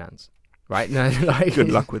in finance. Right? No, good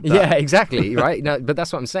luck with that. Yeah, exactly. Right? No, but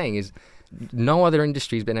that's what I'm saying is no other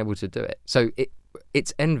industry has been able to do it. So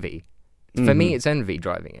it's envy. For me, it's envy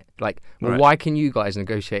driving it. Like, well, why can you guys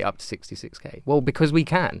negotiate up to 66k? Well, because we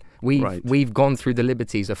can. We've gone through the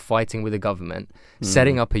liberties of fighting with the government,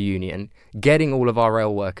 setting up a union, getting all of our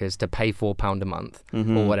rail workers to pay £4 a month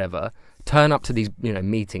or whatever, turn up to these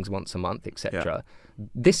meetings once a month, etc. Yeah.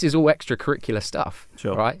 This is all extracurricular stuff,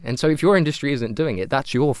 right? And so if your industry isn't doing it,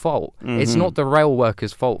 that's your fault. It's not the rail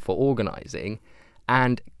workers' fault for organising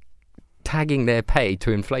and tagging their pay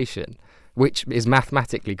to inflation, which is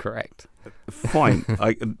mathematically correct. Fine,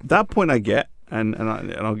 that point I get, and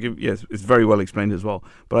I'll give, yes, it's very well explained as well.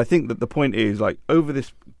 But I think that the point is, like, over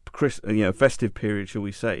this festive period, shall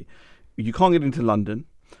we say, you can't get into London.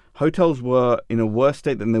 Hotels were in a worse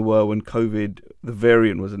state than they were when COVID, the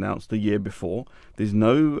variant, was announced the year before. There's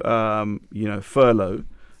no, furlough.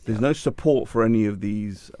 There's no support for any of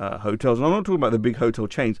these hotels. And I'm not talking about the big hotel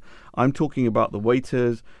chains. I'm talking about the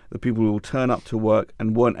waiters, the people who will turn up to work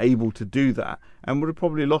and weren't able to do that and would have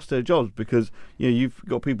probably lost their jobs because, you've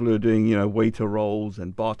got people who are doing, waiter roles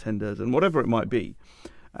and bartenders and whatever it might be.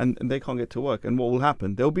 And they can't get to work. And what will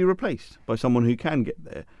happen? They'll be replaced by someone who can get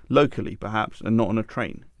there locally, perhaps, and not on a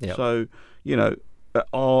train. Yep. So,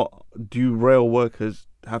 do rail workers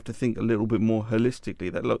have to think a little bit more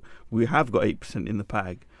holistically that, look, we have got 8% in the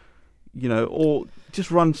bag, or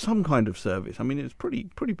just run some kind of service? I mean, it's pretty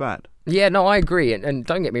bad. Yeah, no, I agree. And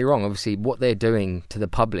don't get me wrong, obviously, what they're doing to the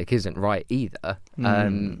public isn't right either.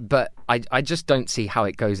 But I just don't see how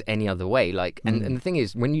it goes any other way. And the thing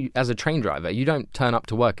is, when you, as a train driver, you don't turn up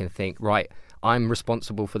to work and think, right, I'm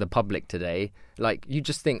responsible for the public today. Like, you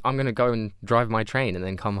just think, I'm going to go and drive my train and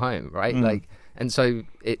then come home, right? And so,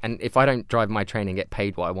 and if I don't drive my train and get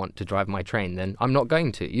paid what I want to drive my train, then I'm not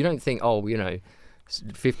going to. You don't think,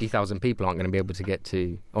 50,000 people aren't going to be able to get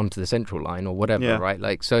onto the Central Line or whatever, right?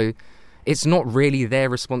 Like, so it's not really their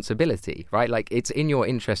responsibility, right? Like, it's in your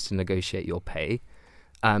interest to negotiate your pay.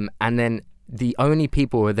 And then the only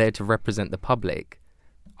people who are there to represent the public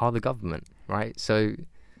are the government, right? So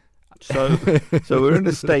we're in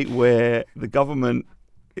a state where the government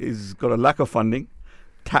is got a lack of funding.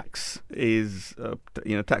 Tax is,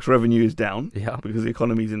 tax revenue is down because the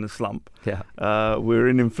economy is in a slump. We're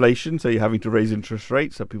in inflation, so you're having to raise interest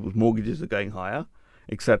rates, so people's mortgages are going higher,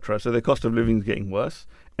 etc. So the cost of living is getting worse.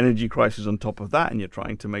 Energy crisis on top of that, and you're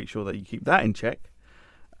trying to make sure that you keep that in check.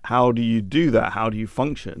 how do you do that? How do you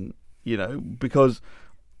function? Because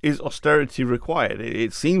is austerity required?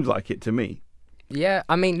 It seems like it to me. Yeah,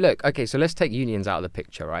 I mean, look, okay, so let's take unions out of the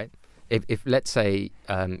picture, right? If let's say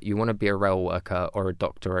you want to be a rail worker or a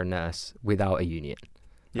doctor or a nurse without a union,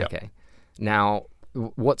 okay. Now,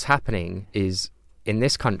 what's happening is in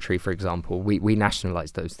this country, for example, we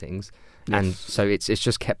nationalise those things, and so it's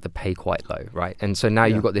just kept the pay quite low, right? And so now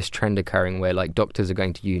you've got this trend occurring where like doctors are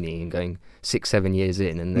going to uni and going 6-7 years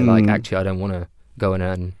in, and they're like, actually, I don't want to go and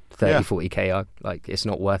earn 30-40k. Like it's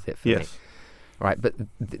not worth it for me, right? But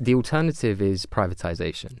the alternative is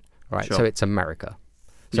privatization, right? Sure. So it's America.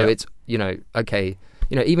 So it's okay,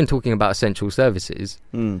 even talking about essential services,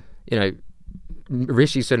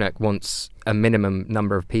 Rishi Sunak wants a minimum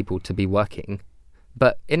number of people to be working,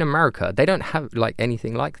 but in America they don't have like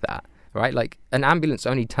anything like that, right? Like an ambulance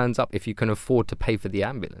only turns up if you can afford to pay for the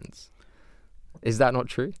ambulance. Is that not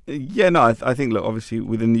true? Yeah, no, I think, look, obviously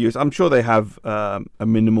within the US, I'm sure they have a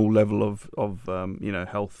minimal level of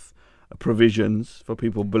health provisions for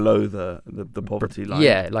people below the poverty line.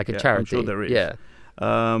 Yeah, like a charity. I'm sure there is. Yeah.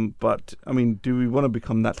 But I mean, do we want to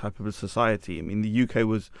become that type of a society? I mean, the UK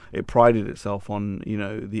it prided itself on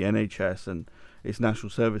the NHS and its national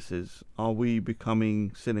services. Are we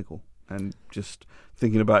becoming cynical and just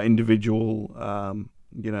thinking about individual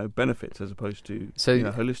benefits as opposed to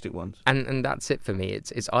holistic ones? And that's it for me.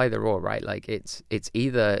 It's either or, right? Like it's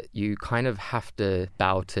either you kind of have to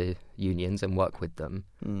bow to unions and work with them,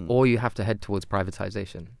 or you have to head towards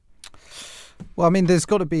privatization. Well, I mean, there's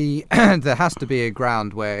got to be there has to be a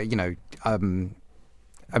ground where I mean,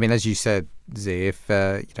 as you said, Z,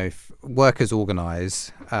 if workers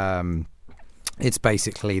organise, it's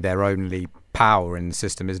basically their only power in the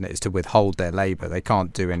system, isn't it? Is to withhold their labour. You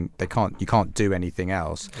can't do anything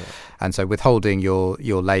else, and so withholding your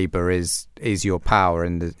labour is your power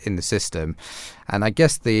in the system. And I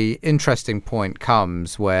guess the interesting point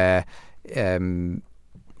comes where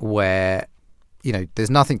there's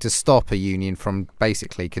nothing to stop a union from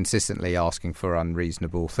basically consistently asking for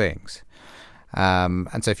unreasonable things.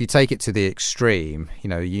 And so if you take it to the extreme,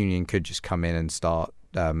 a union could just come in and start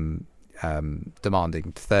demanding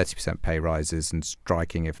 30% pay rises and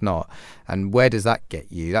striking if not. And where does that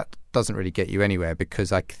get you? That doesn't really get you anywhere,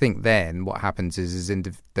 because I think then what happens is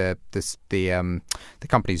the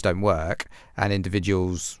companies don't work and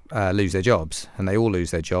individuals lose their jobs, and they all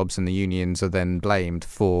lose their jobs, and the unions are then blamed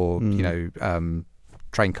for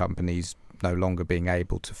train companies no longer being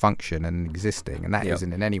able to function and existing, and that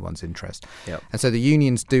isn't in anyone's interest. And so the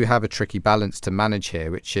unions do have a tricky balance to manage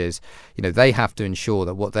here, which is they have to ensure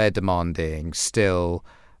that what they're demanding still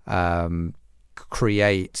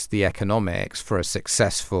creates the economics for a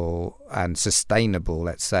successful and sustainable,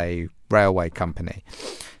 let's say, railway company.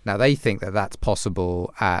 Now they think that that's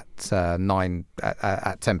possible at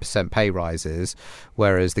 10% pay rises,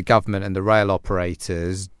 whereas the government and the rail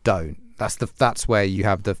operators don't. That's where you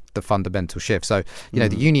have the fundamental shift. So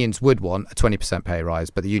the unions would want a 20% pay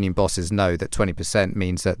rise, but the union bosses know that 20%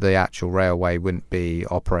 means that the actual railway wouldn't be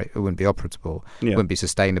operable, wouldn't be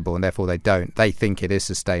sustainable, and therefore they don't. They think it is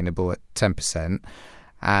sustainable at 10%,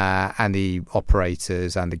 and the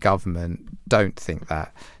operators and the government don't think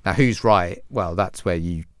that. Now, who's right? Well, that's where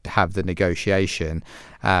you have the negotiation,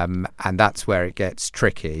 and that's where it gets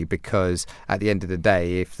tricky, because at the end of the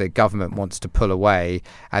day, if the government wants to pull away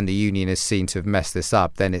and the union is seen to have messed this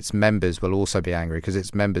up, then its members will also be angry, because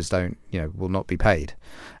its members will not be paid,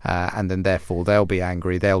 and then therefore they'll be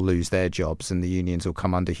angry, they'll lose their jobs, and the unions will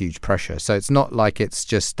come under huge pressure. So it's not like it's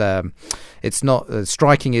just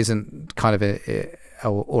striking isn't kind of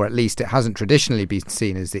or at least it hasn't traditionally been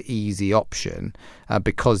seen as the easy option,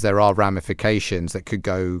 because there are ramifications that could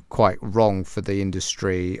go quite wrong for the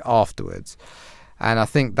industry afterwards. And I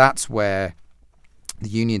think that's where the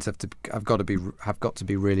unions have got to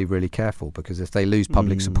be really, really careful, because if they lose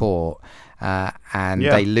public support and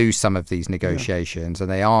they lose some of these negotiations, and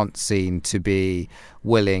they aren't seen to be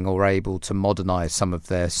willing or able to modernise some of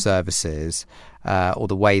their services or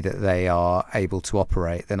the way that they are able to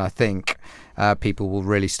operate, then I think people will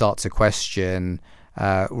really start to question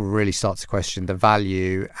the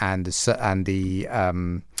value and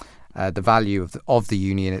the value of the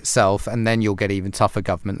union itself, and then you'll get even tougher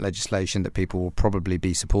government legislation that people will probably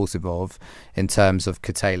be supportive of in terms of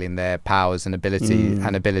curtailing their powers and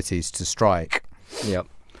abilities to strike. Yeah.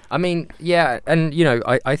 I mean, yeah, and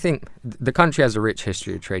I think the country has a rich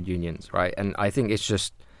history of trade unions, right? And I think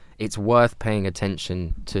it's worth paying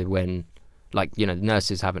attention to when,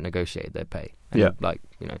 nurses haven't negotiated their pay. And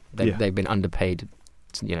they've been underpaid.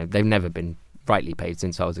 They've never been rightly paid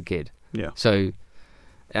since I was a kid. Yeah. So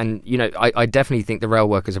And, I definitely think the rail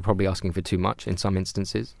workers are probably asking for too much in some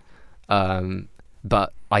instances.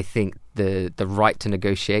 But I think the right to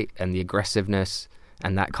negotiate and the aggressiveness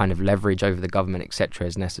and that kind of leverage over the government, etc.,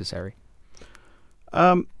 is necessary.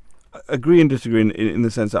 Agree and disagree in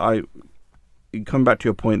the sense that come back to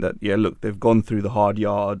your point that, look, they've gone through the hard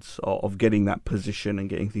yards of getting that position and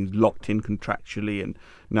getting things locked in contractually, and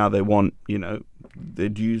now they want, their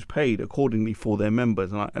dues paid accordingly for their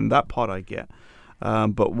members, and that part I get.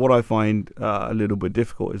 But what I find a little bit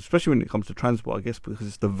difficult, especially when it comes to transport, I guess because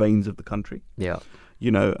it's the veins of the country. Yeah.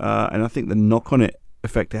 And I think the knock-on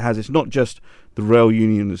effect it has, it's not just the rail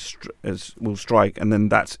union will strike and then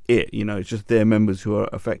that's it. It's just their members who are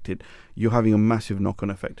affected. You're having a massive knock-on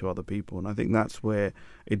effect to other people, and I think that's where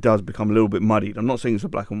it does become a little bit muddied. I'm not saying it's a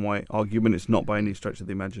black and white argument. It's not by any stretch of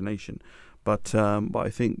the imagination, but I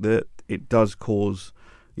think that it does cause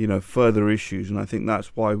further issues, and I think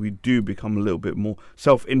that's why we do become a little bit more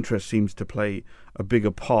self-interest seems to play a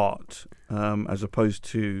bigger part, as opposed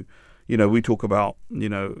to we talk about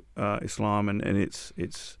Islam and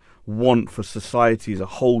its want for society as a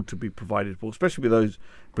whole to be provided for, especially with those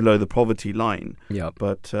below the poverty line. Yeah,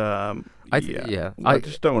 but I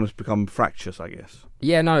just don't want us to become fractious, I guess.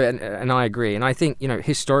 Yeah, no, and I agree, and I think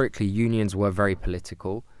historically unions were very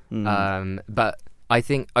political, but I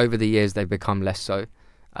think over the years they've become less so.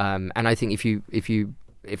 And I think if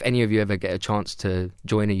any of you ever get a chance to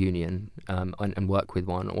join a union and work with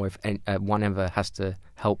one, or if one ever has to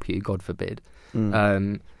help you, God forbid,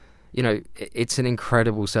 it's an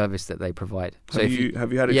incredible service that they provide. So have you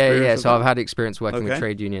had experience? Yeah. So I've had experience working with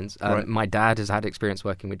trade unions. Right. My dad has had experience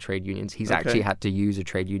working with trade unions. He's actually had to use a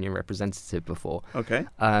trade union representative before. Okay.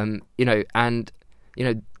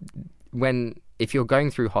 If you're going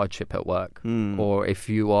through hardship at work, or if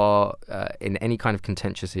you are in any kind of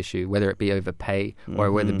contentious issue, whether it be over pay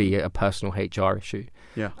or whether it be a personal HR issue,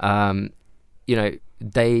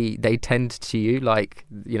 they tend to you like,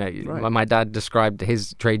 right. My dad described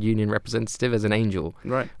his trade union representative as an angel,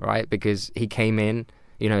 right? Because he came in,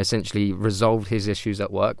 essentially resolved his issues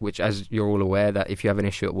at work, which, as you're all aware, that if you have an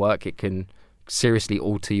issue at work, it can seriously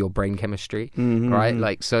alter your brain chemistry, right?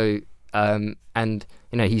 Like, so, and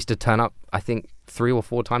he used to turn up, I think, 3 or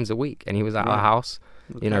 4 times a week, and he was at our house,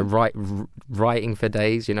 writing for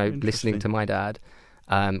days, listening to my dad,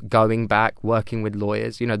 going back, working with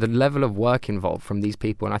lawyers, the level of work involved from these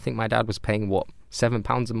people. And I think my dad was paying,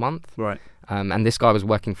 £7 a month? Right. And this guy was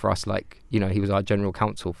working for us like, he was our general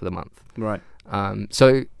counsel for the month. Right.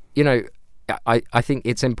 So, I think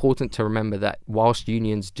it's important to remember that whilst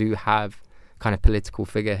unions do have kind of political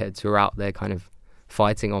figureheads who are out there kind of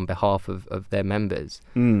fighting on behalf of their members,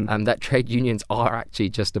 that trade unions are actually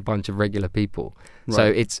just a bunch of regular people. Right. So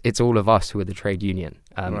it's all of us who are the trade union,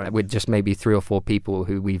 with just maybe 3 or 4 people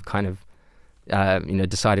who we've kind of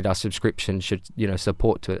decided our subscription should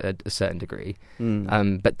support to a certain degree.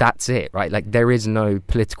 But that's it, right? Like, there is no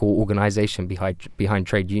political organization behind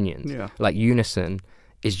trade unions. Yeah. Like, Unison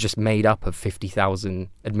is just made up of 50,000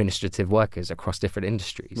 administrative workers across different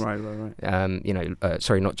industries. Right.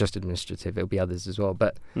 Sorry, not just administrative, it'll be others as well.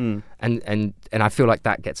 But and I feel like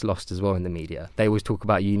that gets lost as well in the media. They always talk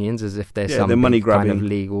about unions as if they're some kind of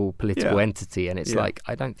legal political entity, and it's like,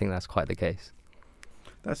 I don't think that's quite the case.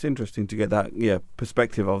 That's interesting to get that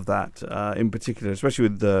perspective of that in particular, especially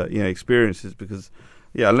with the experiences, because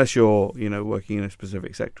unless you're working in a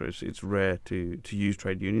specific sector, it's rare to use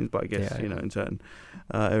trade unions. But I guess in certain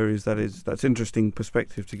areas that's interesting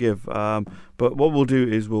perspective to give. But what we'll do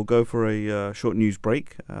is we'll go for a short news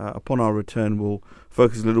break. Upon our return, we'll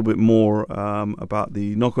focus a little bit more about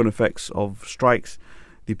the knock-on effects of strikes,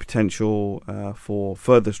 the potential for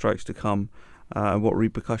further strikes to come, and what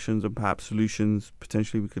repercussions and perhaps solutions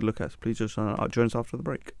potentially we could look at. So please just join us after the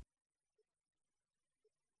break.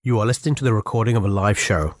 You are listening to the recording of a live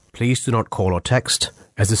show. Please do not call or text,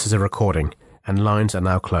 as this is a recording, and lines are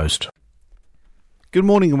now closed. Good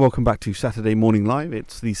morning and welcome back to Saturday Morning Live.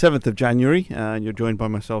 It's the 7th of January, and you're joined by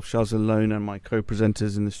myself, Shazza Lone, and my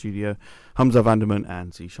co-presenters in the studio, Hamza Vanderman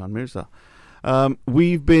and Zishan Mirza.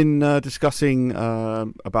 We've been discussing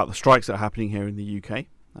about the strikes that are happening here in the UK.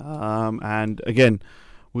 And again,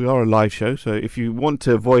 we are a live show, so if you want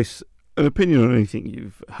to voice an opinion on anything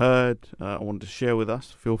you've heard or want to share with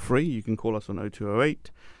us, feel free. You can call us on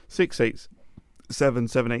 0208 687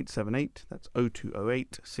 7878. That's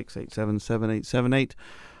 0208 687 7878.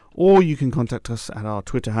 Or you can contact us at our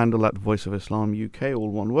Twitter handle at Voice of Islam UK, all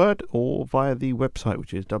one word, or via the website,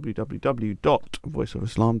 which is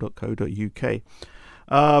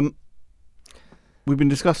www.voiceofislam.co.uk. We've been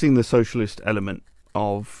discussing the socialist element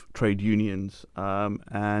of trade unions.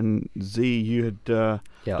 And Z, you had done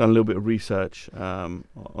Yeah. a little bit of research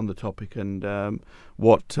on the topic, and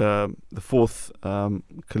what the fourth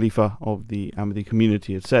Khalifa of the Ahmadi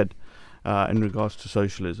community had said in regards to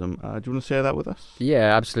socialism. Do you want to share that with us?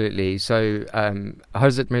 Yeah, absolutely. So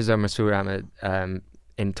Hazrat Mirza Masroor Ahmad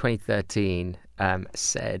in 2013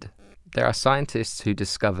 said, "There are scientists who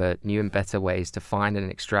discover new and better ways to find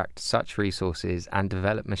and extract such resources and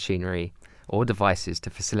develop machinery or devices to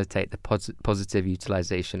facilitate the positive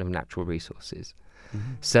utilization of natural resources.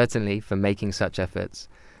 Certainly, for making such efforts,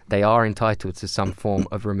 they are entitled to some form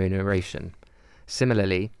of remuneration.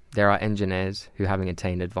 Similarly, there are engineers who, having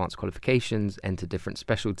attained advanced qualifications, enter different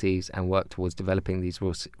specialties and work towards developing these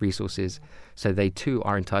resources, so they too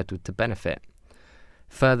are entitled to benefit.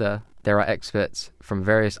 Further, there are experts from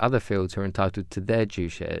various other fields who are entitled to their due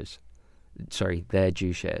shares.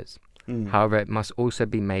 However, it must also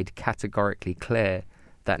be made categorically clear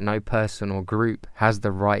that no person or group has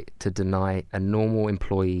the right to deny a normal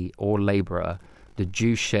employee or labourer the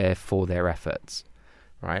due share for their efforts."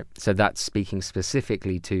 Right? So that's speaking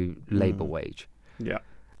specifically to labour wage. Yeah.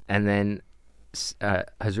 And then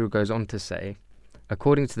Hazur goes on to say,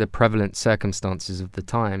 "According to the prevalent circumstances of the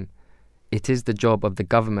time, it is the job of the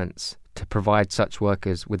governments to provide such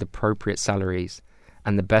workers with appropriate salaries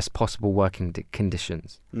and the best possible working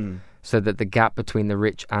conditions, so that the gap between the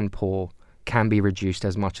rich and poor can be reduced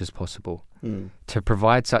as much as possible. To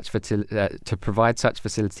provide such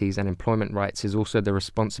facilities and employment rights is also the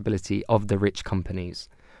responsibility of the rich companies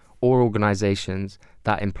or organizations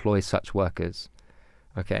that employ such workers."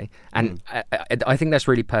 Okay, and I think that's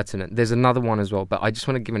really pertinent. There's another one as well, but I just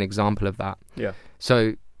want to give an example of that. Yeah.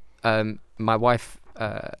 So, my wife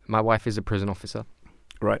is a prison officer.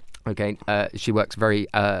 Right. Okay, she works very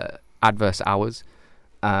adverse hours,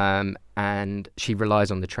 and she relies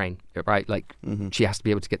on the train. Right, like she has to be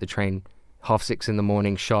able to get the train 6:30 in the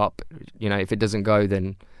morning sharp. You know, if it doesn't go,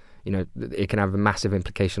 then it can have a massive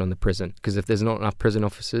implication on the prison, because if there's not enough prison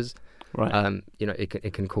officers, Right.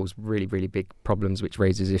 It can cause really, really big problems, which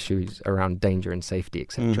raises issues around danger and safety,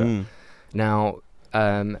 etc. Now,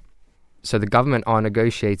 so the government are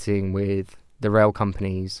negotiating with the rail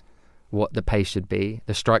companies what the pay should be.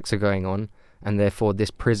 The strikes are going on, and therefore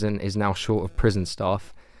this prison is now short of prison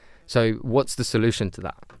staff. So what's the solution to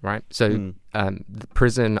that, right? So the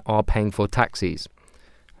prison are paying for taxis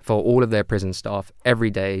for all of their prison staff every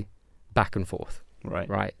day, back and forth.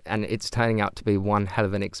 Right. And it's turning out to be one hell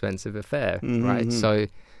of an expensive affair, right? So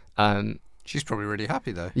She's probably really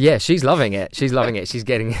happy though. yeah, she's loving it. She's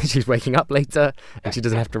waking up later, and she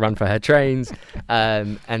doesn't have to run for her trains.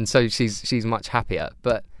 And so she's much happier.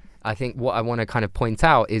 But I think what I want to kind of point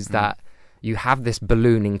out is that you have this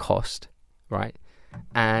ballooning cost, right?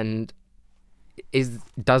 And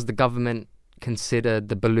does the government consider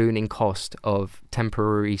the ballooning cost of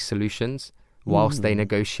temporary solutions whilst they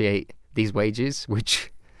negotiate these wages,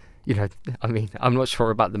 which, I mean, I'm not sure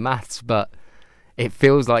about the maths, but it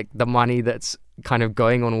feels like the money that's kind of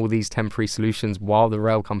going on all these temporary solutions while the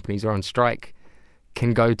rail companies are on strike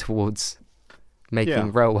can go towards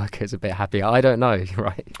making rail workers a bit happier. I don't know,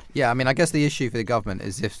 right? Yeah, I mean, I guess the issue for the government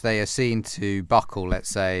is if they are seen to buckle, let's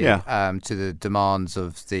say, to the demands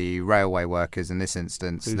of the railway workers in this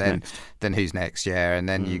instance, then who's next? Yeah, and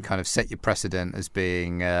then you kind of set your precedent as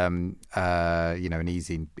being, an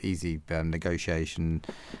easy negotiation,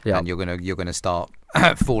 and you're gonna start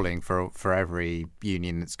falling for every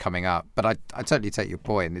union that's coming up. But I totally take your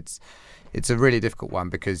point. It's a really difficult one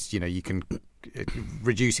because you can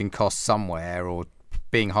reducing costs somewhere or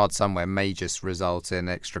being hard somewhere may just result in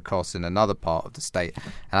extra costs in another part of the state.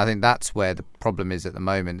 And I think that's where the problem is at the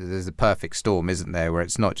moment. There's a perfect storm, isn't there, where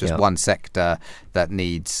it's not just one sector that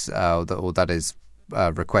needs that is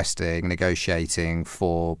requesting, negotiating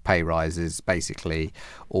for pay rises, basically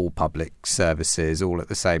all public services all at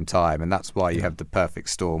the same time. And that's why you have the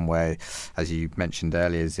perfect storm where, as you mentioned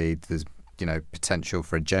earlier, Zee, there's potential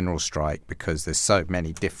for a general strike because there's so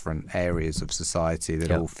many different areas of society that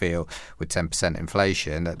all feel with 10%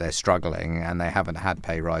 inflation that they're struggling and they haven't had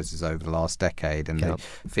pay rises over the last decade, and they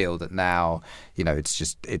feel that now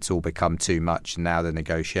it's all become too much, and now the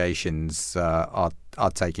negotiations are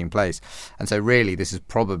taking place. And so really this is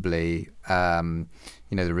probably the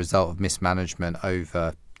result of mismanagement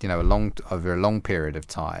over a long period of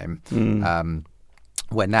time.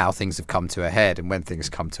 Where now things have come to a head, and when things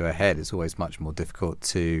come to a head, it's always much more difficult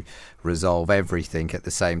to resolve everything at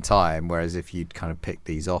the same time. Whereas if you'd kind of picked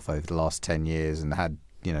these off over the last 10 years and had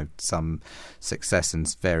some success in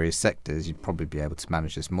various sectors, you'd probably be able to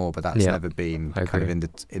manage this more. But that's never been kind of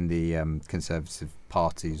in the Conservative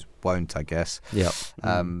Party's won't, I guess. Yeah.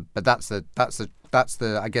 But that's the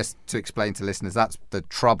I guess, to explain to listeners, that's the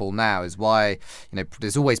trouble now, is why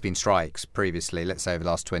there's always been strikes previously. Let's say over the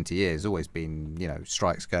last 20 years, always been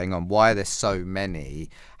strikes going on. Why are there so many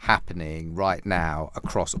happening right now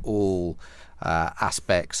across all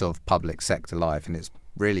aspects of public sector life? And it's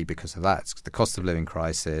really because of that. It's the cost of living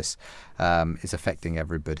crisis is affecting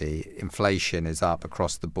everybody. Inflation is up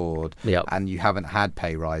across the board, and you haven't had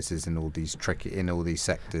pay rises in all these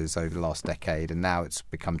sectors over the last decade, and now it's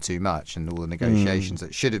become too much. And all the negotiations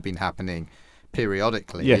that should have been happening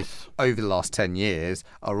periodically over the last 10 years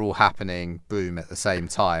are all happening, boom, at the same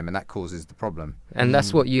time, and that causes the problem. And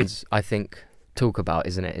that's what you, I think, talk about,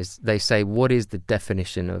 isn't it? Is they say, what is the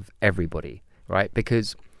definition of everybody, right?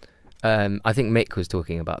 Because I think Mick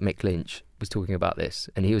Lynch was talking about this,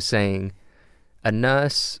 and he was saying a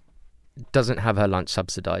nurse doesn't have her lunch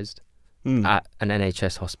subsidised at an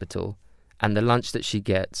NHS hospital, and the lunch that she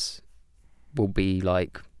gets will be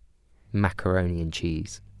like macaroni and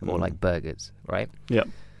cheese or like burgers, right? Yeah.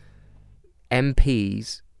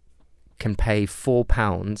 MPs can pay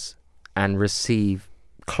 £4 and receive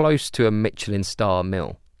close to a Michelin star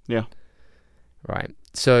meal. Yeah. Right.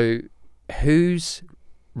 So who's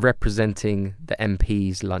representing the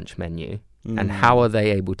MP's lunch menu, and how are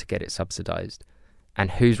they able to get it subsidised, and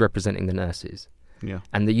who's representing the nurses? Yeah.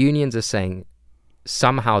 And the unions are saying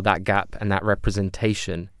somehow that gap and that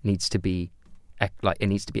representation needs to be it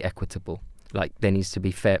needs to be equitable. Like there needs to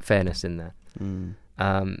be fairness in there.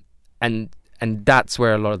 And that's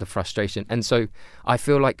where a lot of the frustration. And so I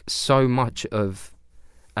feel like so much of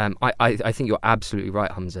I think you're absolutely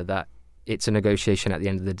right, Hamza, that it's a negotiation at the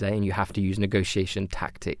end of the day, and you have to use negotiation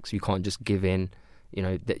tactics. You can't just give in,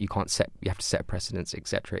 that you have to set precedents,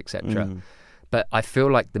 etc., etc. But I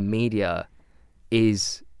feel like the media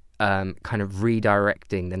is kind of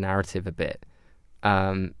redirecting the narrative a bit,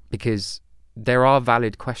 because there are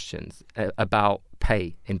valid questions about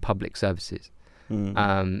pay in public services.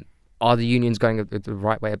 Are the unions going the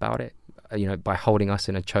right way about it? By holding us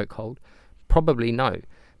in a chokehold? Probably no.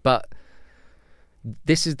 But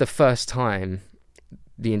this is the first time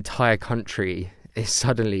the entire country is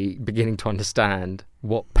suddenly beginning to understand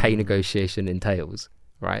what pay negotiation entails,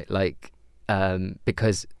 right?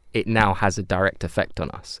 Because it now has a direct effect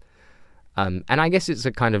on us. And I guess it's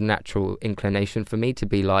a kind of natural inclination for me to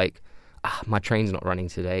be like, my train's not running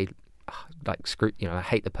today. Screw, I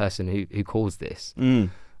hate the person who caused this.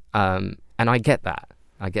 And I get that.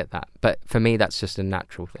 But for me, that's just a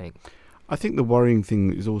natural thing. I think the worrying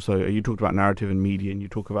thing is also, you talked about narrative and media, and you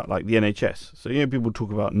talk about the NHS. So, people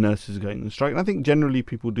talk about nurses going on strike. And I think generally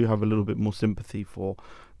people do have a little bit more sympathy for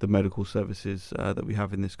the medical services that we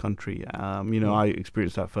have in this country. I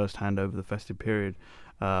experienced that firsthand over the festive period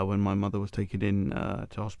when my mother was taken in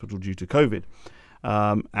to hospital due to COVID.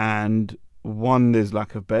 And one, there's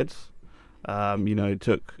lack of beds. It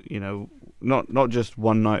took, not just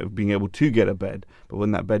one night of being able to get a bed, but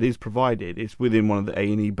when that bed is provided, it's within one of the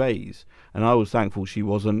A&E bays. And I was thankful she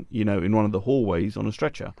wasn't, in one of the hallways on a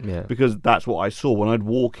stretcher. Yeah. Because that's what I saw. When I'd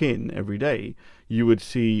walk in every day, you would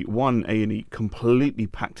see one A&E completely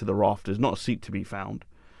packed to the rafters, not a seat to be found.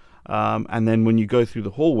 And then when you go through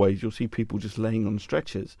the hallways, you'll see people just laying on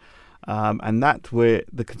stretchers. And that's where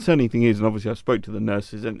the concerning thing is. And obviously I spoke to the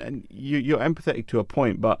nurses, and you're empathetic to a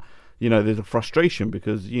point, but there's a frustration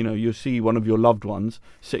because, you see one of your loved ones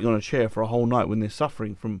sitting on a chair for a whole night when they're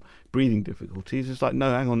suffering from breathing difficulties. It's like, no,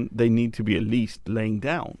 hang on, they need to be at least laying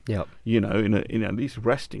down, in at least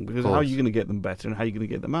resting, because how are you going to get them better and how are you going to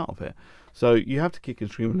get them out of it? So you have to kick and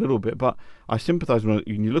scream a little bit. But I sympathise when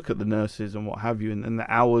you look at the nurses and what have you, and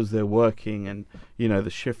the hours they're working and, the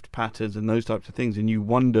shift patterns and those types of things. And you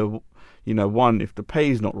wonder, one, if the pay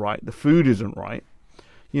is not right, the food isn't right.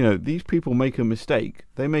 These people make a mistake,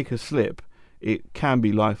 they make a slip, it can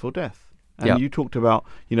be life or death. And you talked about,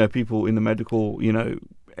 people in the medical,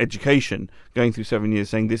 education going through 7 years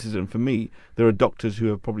saying this isn't for me. There are doctors who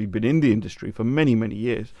have probably been in the industry for many, many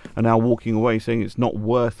years and now walking away saying it's not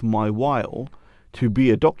worth my while to be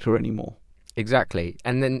a doctor anymore. Exactly.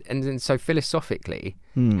 And then so philosophically,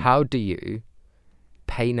 how do you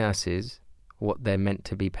pay nurses what they're meant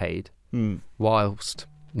to be paid whilst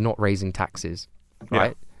not raising taxes?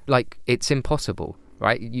 Right? It's impossible,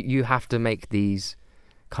 right? You have to make these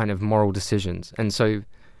kind of moral decisions. And so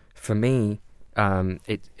for me,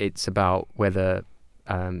 it's about whether,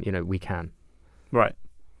 we can. Right.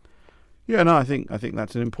 Yeah, no, I think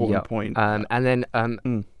that's an important point. And then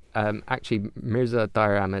Actually, Mirza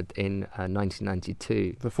Dayar Ahmad in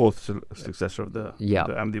 1992 The fourth successor of the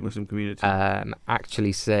Ahmadi Muslim community.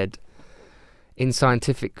 actually said, in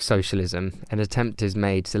scientific socialism, an attempt is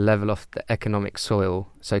made to level off the economic soil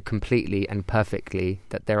so completely and perfectly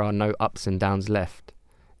that there are no ups and downs left.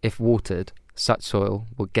 If watered, such soil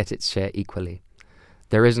will get its share equally.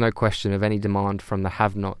 There is no question of any demand from the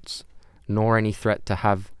have-nots, nor any threat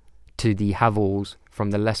to the have-alls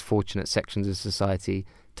from the less fortunate sections of society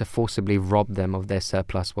to forcibly rob them of their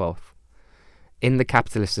surplus wealth. In the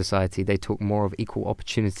capitalist society, they talk more of equal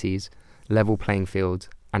opportunities, level playing fields,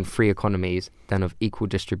 and free economies than of equal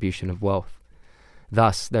distribution of wealth.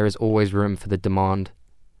 Thus, there is always room for the demand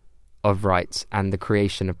of rights and the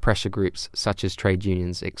creation of pressure groups such as trade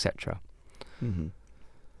unions, etc.,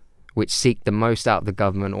 which seek the most out of the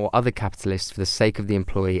government or other capitalists for the sake of the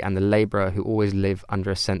employee and the labourer who always live under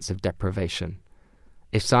a sense of deprivation.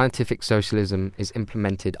 If scientific socialism is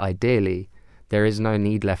implemented ideally, there is no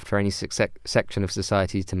need left for any section of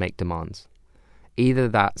society to make demands. Either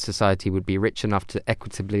that society would be rich enough to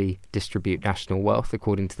equitably distribute national wealth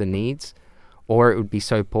according to the needs, or it would be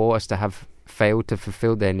so poor as to have failed to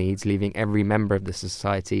fulfill their needs, leaving every member of the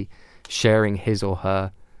society sharing his or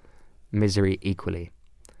her misery equally.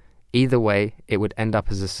 Either way, it would end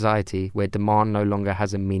up as a society where demand no longer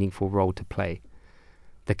has a meaningful role to play.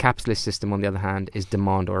 The capitalist system, on the other hand, is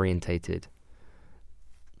demand-orientated.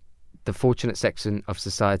 The fortunate section of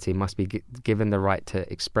society must be given the right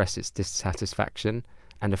to express its dissatisfaction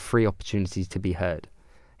and a free opportunity to be heard.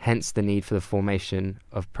 Hence the need for the formation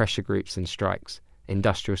of pressure groups and strikes,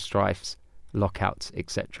 industrial strifes, lockouts,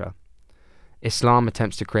 etc. Islam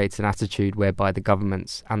attempts to create an attitude whereby the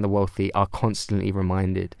governments and the wealthy are constantly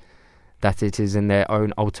reminded that it is in their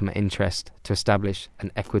own ultimate interest to establish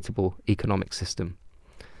an equitable economic system.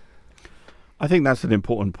 I think that's an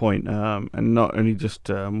important point, and not only just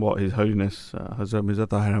what His Holiness Hazrat Mirza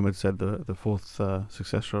Tahir Ahmad said, the fourth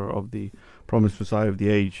successor of the promised Messiah of the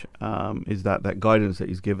age, is that guidance that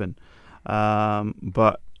he's given.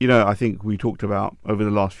 But, I think we talked about over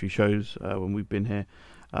the last few shows when we've been here,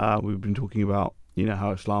 we've been talking about,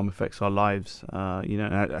 how Islam affects our lives, and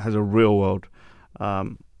it has a real world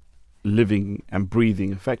living and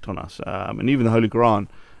breathing effect on us. And even the Holy Quran,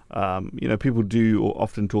 people do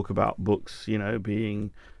often talk about books,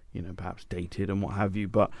 being, perhaps dated and what have you.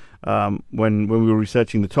 But when we were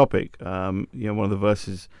researching the topic, one of the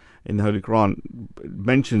verses in the Holy Quran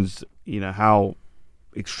mentions, how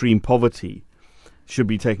extreme poverty should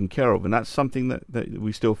be taken care of, and that's something that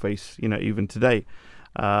we still face, even today.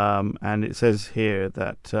 And it says here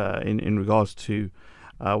that in regards to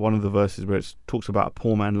one of the verses where it talks about a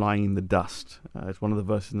poor man lying in the dust, it's one of the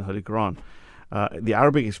verses in the Holy Quran. The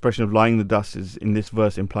Arabic expression of lying in the dust in this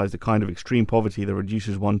verse implies the kind of extreme poverty that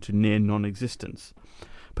reduces one to near non-existence.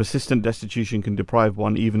 Persistent destitution can deprive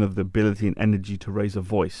one even of the ability and energy to raise a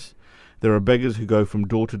voice. There are beggars who go from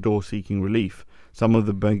door to door seeking relief. Some of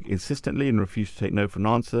them beg insistently and refuse to take no for an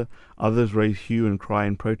answer. Others raise hue and cry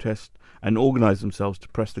in protest and organize themselves to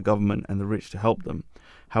press the government and the rich to help them.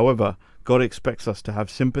 However, God expects us to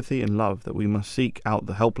have sympathy and love, that we must seek out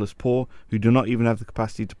the helpless poor who do not even have the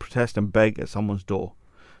capacity to protest and beg at someone's door.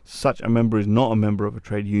 Such a member is not a member of a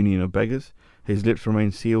trade union of beggars. His lips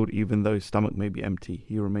remain sealed even though his stomach may be empty.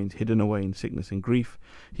 He remains hidden away in sickness and grief.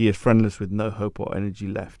 He is friendless with no hope or energy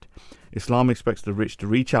left. Islam expects the rich to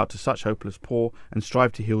reach out to such hopeless poor and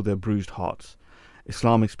strive to heal their bruised hearts.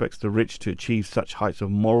 Islam expects the rich to achieve such heights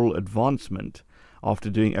of moral advancement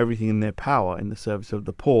after doing everything in their power in the service of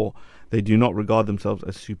the poor. They do not regard themselves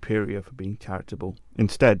as superior for being charitable.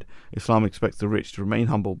 Instead, Islam expects the rich to remain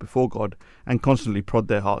humble before God and constantly prod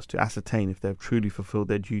their hearts to ascertain if they have truly fulfilled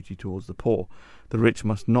their duty towards the poor. The rich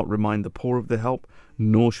must not remind the poor of their help,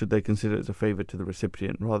 nor should they consider it as a favour to the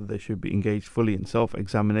recipient. Rather, they should be engaged fully in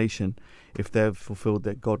self-examination if they have fulfilled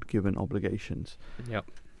their God-given obligations. Yep.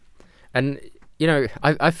 And,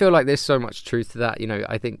 I feel like there's so much truth to that.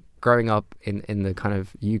 I think growing up in the kind of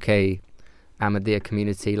UK Ahmadiyya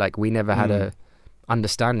community, like, we never had a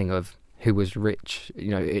understanding of who was rich,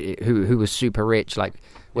 who was super rich, like,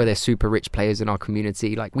 were there super rich players in our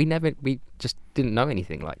community? Like, we just didn't know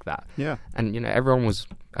anything like that. Yeah. And, everyone was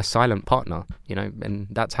a silent partner, and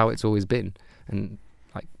that's how it's always been. And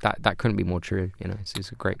like that couldn't be more true.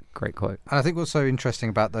 It's a great quote. And I think what's so interesting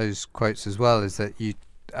about those quotes as well is that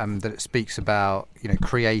that it speaks about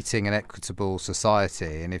creating an equitable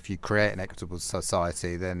society, and if you create an equitable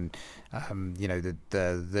society, then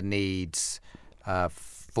the needs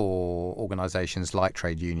for organisations like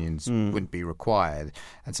trade unions wouldn't be required.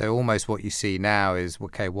 And so almost what you see now is,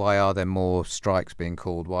 okay, why are there more strikes being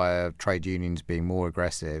called? Why are trade unions being more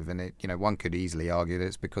aggressive? And one could easily argue that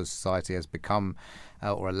it's because society has become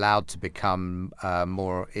or allowed to become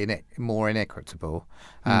more inequitable,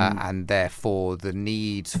 and therefore the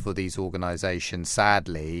needs for these organisations,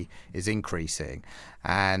 sadly, is increasing.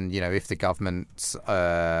 And if the governments,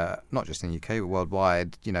 not just in the UK but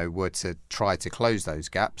worldwide, were to try to close those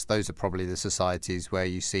gaps, those are probably the societies where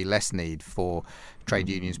you see less need for trade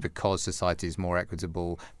unions, because society is more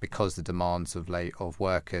equitable, because the demands of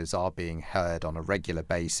workers are being heard on a regular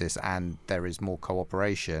basis, and there is more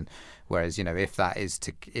cooperation. Whereas, if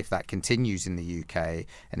that continues in the UK,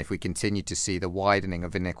 and if we continue to see the widening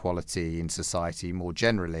of inequality in society more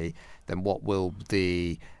generally, then what will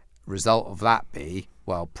the result of that be?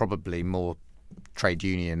 Well, probably more trade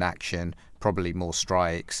union action, probably more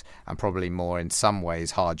strikes, and probably more, in some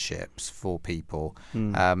ways, hardships for people.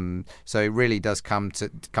 So it really does come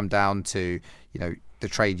down to the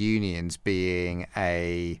trade unions being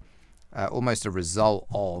almost a result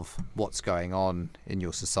of what's going on in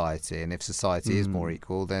your society. And if society is more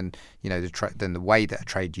equal, then then the way that a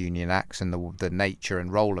trade union acts and the nature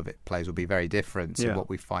and role of it plays will be very different to what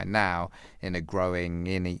we find now in a growing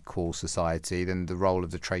unequal society. Then the role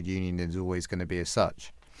of the trade union is always going to be as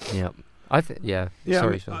such. Yeah.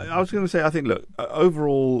 Sorry. I was going to say, I think, look,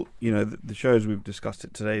 overall, the shows we've discussed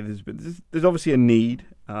it today, there's obviously a need,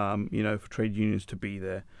 for trade unions to be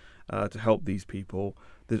there to help these people.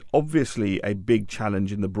 There's obviously a big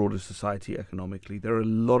challenge in the broader society economically. There are a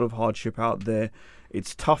lot of hardship out there.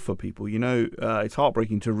 It's tough for people. It's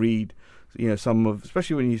heartbreaking to read,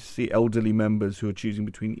 especially when you see elderly members who are choosing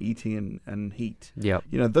between eating and heat. Yeah.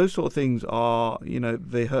 Those sort of things are,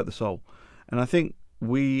 they hurt the soul. And I think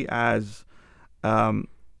we as a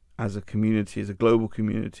community, as a global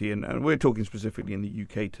community, and we're talking specifically in the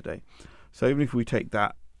UK today. So even if we take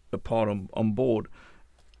that part on board,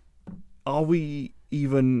 are we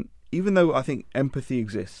even though I think empathy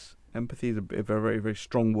exists, empathy is a very, very, very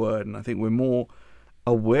strong word, and I think we're more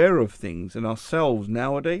aware of things in ourselves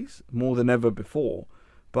nowadays more than ever before,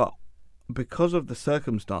 but because of the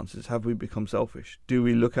circumstances, have we become selfish? Do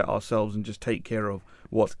we look at ourselves and just take care of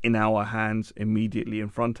what's in our hands immediately in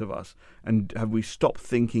front of us? And have we stopped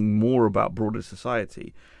thinking more about broader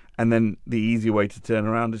society? And then the easy way to turn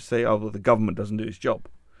around is say, the government doesn't do its job.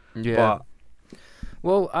 Yeah.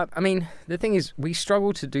 Well, I mean, the thing is, we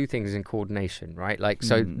struggle to do things in coordination, right?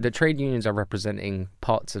 So the trade unions are representing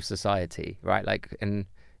parts of society, right? And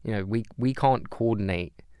we can't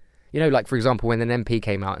coordinate. For example, when an MP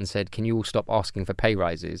came out and said, can you all stop asking for pay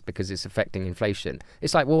rises because it's affecting inflation?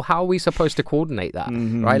 It's like, well, how are we supposed to coordinate that,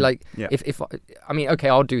 right? Okay,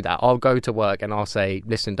 I'll do that. I'll go to work and I'll say,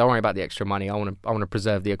 listen, don't worry about the extra money. I want to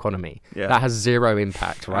preserve the economy. Yeah. That has zero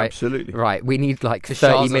impact, right? Absolutely. Right. We need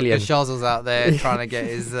 30 million. Shazzel's out there trying to get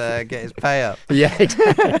his pay up. Yeah,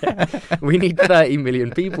 exactly. We need 30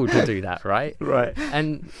 million people to do that, right? Right.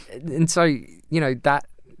 And so,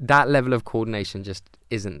 that level of coordination just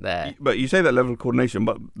isn't there. But you say that level of coordination,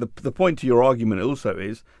 but the point to your argument also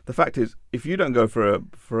is, the fact is, if you don't go for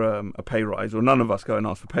a pay rise, or none of us go and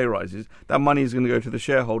ask for pay rises, that money is going to go to the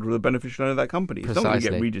shareholder or the beneficial owner of that company. It's not going to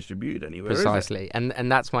get redistributed anywhere. Precisely.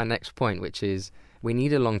 And that's my next point, which is we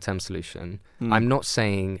need a long-term solution. I'm not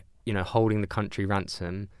saying, holding the country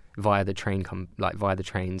ransom via the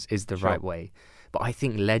trains is the right way. But I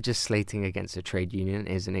think legislating against a trade union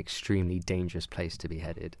is an extremely dangerous place to be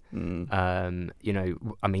headed.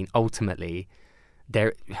 Ultimately,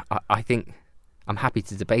 I think I'm happy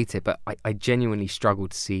to debate it, but I genuinely struggle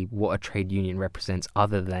to see what a trade union represents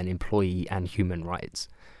other than employee and human rights,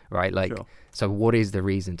 right? So what is the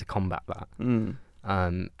reason to combat that?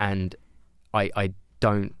 And I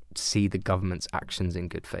don't see the government's actions in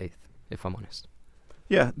good faith, if I'm honest.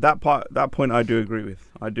 Yeah, that point I do agree with.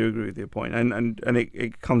 I do agree with your point. And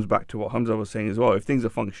it comes back to what Hamza was saying as well. If things are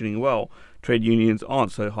functioning well, trade unions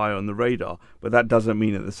aren't so high on the radar, but that doesn't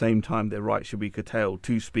mean at the same time their rights should be curtailed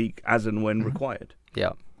to speak as and when required.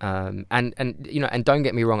 Yeah. And don't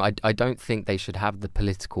get me wrong, I don't think they should have the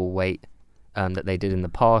political weight that they did in the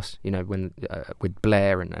past, when with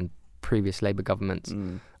Blair and previous Labour governments.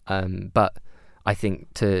 But I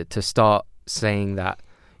think to start saying that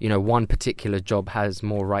one particular job has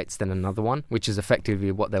more rights than another one, which is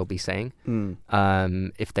effectively what they'll be saying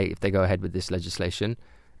if they go ahead with this legislation,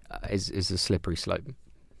 is a slippery slope.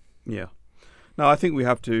 Yeah. No, I think we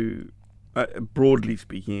have to, broadly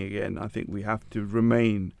speaking again, I think we have to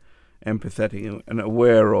remain empathetic and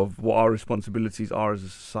aware of what our responsibilities are as a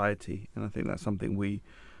society. And I think that's something we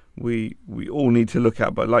we all need to look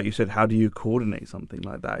at. But like you said, how do you coordinate something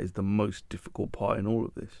like that is the most difficult part in all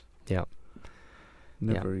of this. Yeah.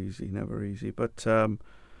 Never easy. But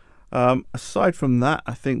aside from that,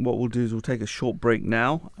 I think what we'll do is we'll take a short break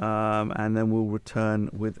now, and then we'll return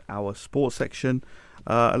with our sports section.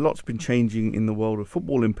 A lot's been changing in the world of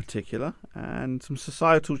football in particular, and some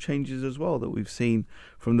societal changes as well that we've seen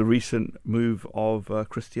from the recent move of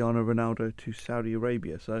Cristiano Ronaldo to Saudi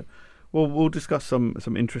Arabia. So we'll discuss some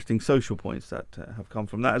interesting social points that have come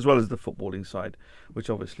from that, as well as the footballing side, which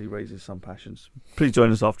obviously raises some passions. Please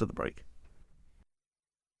join us after the break.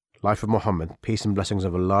 Life of Muhammad, peace and blessings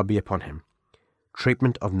of Allah be upon him.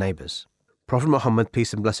 Treatment of neighbours. Prophet Muhammad,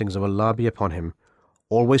 peace and blessings of Allah be upon him,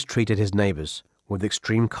 always treated his neighbours with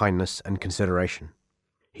extreme kindness and consideration.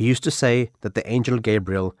 He used to say that the angel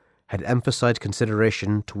Gabriel had emphasized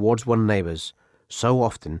consideration towards one's neighbours so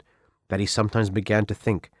often that he sometimes began to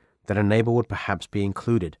think that a neighbour would perhaps be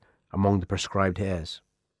included among the prescribed heirs.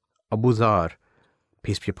 Abu Dhar,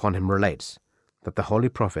 peace be upon him, relates that the Holy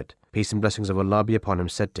Prophet, peace and blessings of Allah be upon him,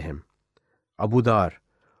 said to him, Abu Dhar,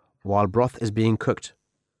 while broth is being cooked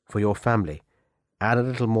for your family, add a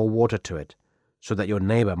little more water to it, so that your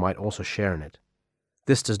neighbour might also share in it.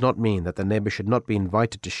 This does not mean that the neighbour should not be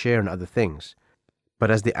invited to share in other things, but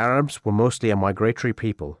as the Arabs were mostly a migratory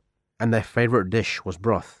people, and their favourite dish was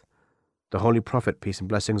broth, the Holy Prophet, peace and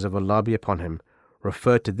blessings of Allah be upon him,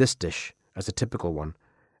 referred to this dish as a typical one,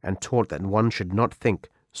 and taught that one should not think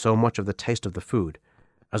so much of the taste of the food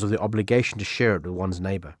as of the obligation to share it with one's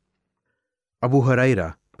neighbour. Abu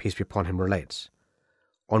Hurairah, peace be upon him, relates,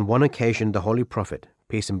 on one occasion the Holy Prophet,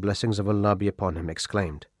 peace and blessings of Allah be upon him,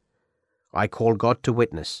 exclaimed, I call God to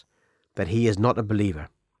witness that he is not a believer.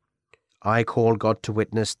 I call God to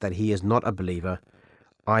witness that he is not a believer.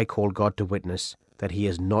 I call God to witness that he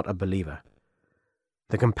is not a believer.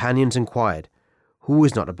 The companions inquired, Who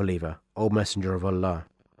is not a believer, O Messenger of Allah?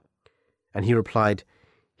 And he replied,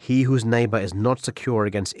 He whose neighbour is not secure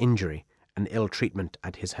against injury and ill treatment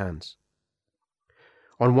at his hands.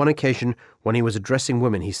 On one occasion, when he was addressing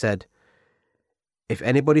women, he said, If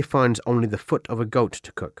anybody finds only the foot of a goat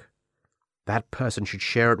to cook, that person should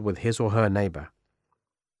share it with his or her neighbour.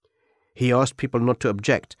 He asked people not to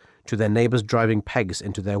object to their neighbours driving pegs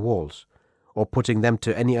into their walls, or putting them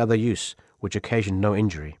to any other use which occasioned no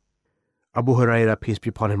injury. Abu Hurairah, peace be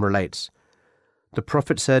upon him, relates, the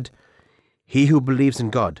Prophet said, He who believes in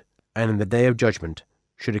God and in the Day of Judgment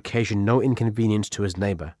should occasion no inconvenience to his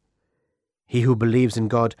neighbour. He who believes in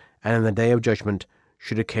God and in the Day of Judgment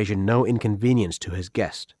should occasion no inconvenience to his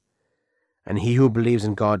guest. And he who believes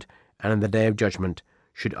in God and in the Day of Judgment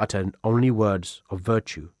should utter only words of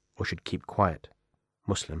virtue or should keep quiet.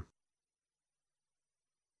 Muslim.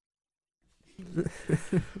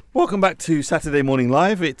 Welcome back to Saturday Morning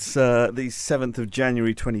Live. It's the 7th of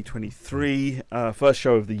January 2023, first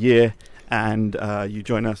show of the year, and you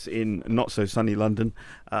join us in not so sunny London,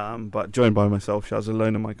 but joined by myself, Shaz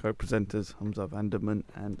Alone, and my co-presenters Hamza Vanderman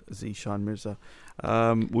and Zishan Mirza.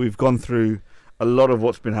 We've gone through a lot of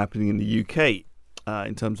what's been happening in the UK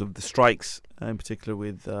in terms of the strikes, in particular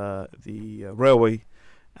with the railway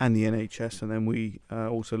and the NHS, and then we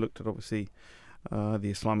also looked at obviously the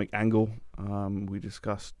Islamic angle. We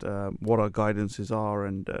discussed what our guidances are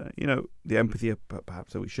and the empathy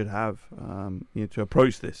perhaps that we should have to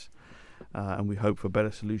approach this, and we hope for better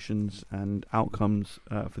solutions and outcomes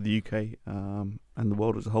for the UK and the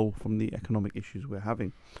world as a whole from the economic issues we're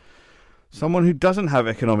having. Someone who doesn't have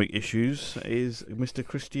economic issues is Mr.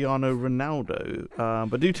 Cristiano Ronaldo.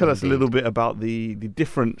 But do tell us a little bit about the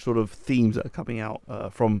different sort of themes that are coming out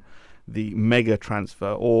from the mega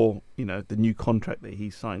transfer or, the new contract that he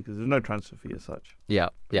signed, because there's no transfer fee as such. Yeah.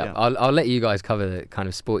 I'll let you guys cover the kind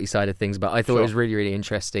of sporty side of things, but I thought it was really, really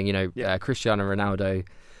interesting. Cristiano Ronaldo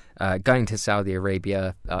going to Saudi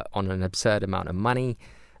Arabia on an absurd amount of money.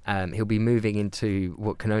 He'll be moving into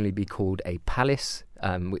what can only be called a palace,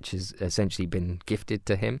 which has essentially been gifted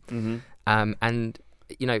to him. Mm-hmm. And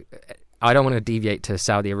I don't want to deviate to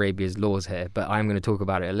Saudi Arabia's laws here, but I'm going to talk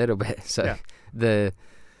about it a little bit. So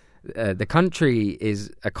the country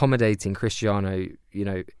is accommodating Cristiano,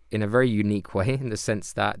 in a very unique way, in the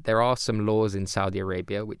sense that there are some laws in Saudi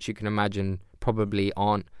Arabia which you can imagine probably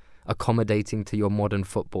aren't accommodating to your modern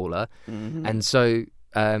footballer. Mm-hmm. And so,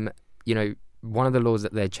 one of the laws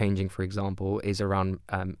that they're changing, for example, is around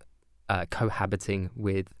cohabiting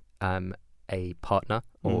with a partner,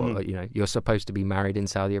 or mm-hmm. You're supposed to be married in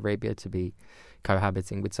Saudi Arabia to be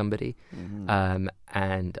cohabiting with somebody. Mm-hmm.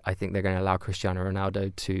 And I think they're going to allow Cristiano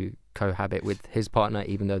Ronaldo to cohabit with his partner,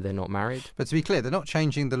 even though they're not married. But to be clear, they're not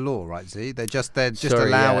changing the law, right, Z? They're just Sorry,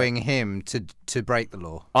 allowing him to break the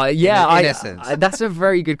law. In essence. That's a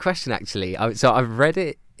very good question, actually. So I've read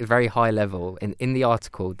it at a very high level. In the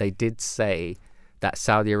article, they did say that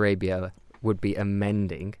Saudi Arabia would be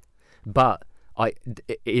amending, but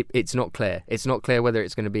it's not clear. It's not clear whether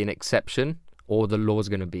it's going to be an exception or the law's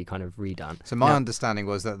going to be kind of redone. So my understanding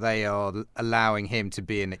was that they are allowing him to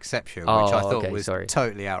be an exception, which I thought was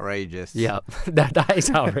totally outrageous. Yeah, that is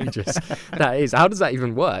outrageous. That is. How does that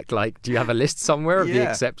even work? Like, do you have a list somewhere of the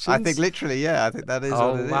exceptions? I think literally, I think that is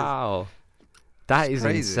what it is. Oh, wow. That is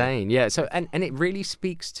crazy. insane. Yeah. So, and it really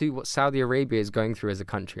speaks to what Saudi Arabia is going through as a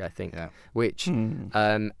country, I think, which,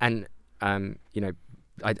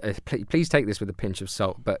 please take this with a pinch of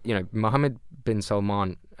salt, but, Mohammed bin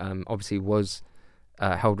Salman obviously was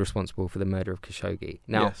held responsible for the murder of Khashoggi.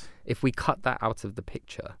 Now, if we cut that out of the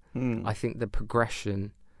picture, I think the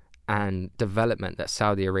progression and development that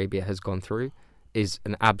Saudi Arabia has gone through is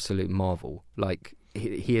an absolute marvel. Like,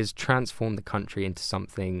 he has transformed the country into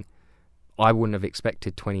something I wouldn't have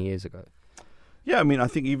expected 20 years ago. Yeah, I mean, I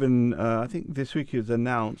think even I think this week it was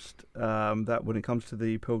announced that when it comes to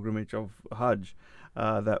the pilgrimage of Hajj,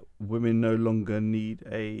 that women no longer need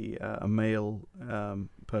a male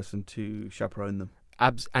person to chaperone them.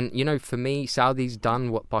 And, for me, Saudi's done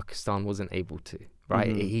what Pakistan wasn't able to, right?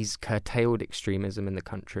 Mm-hmm. He's curtailed extremism in the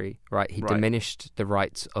country, right? He diminished the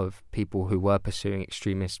rights of people who were pursuing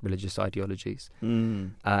extremist religious ideologies.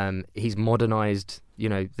 He's modernized,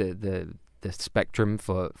 the spectrum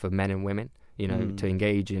for men and women, to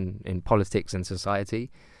engage in politics and society.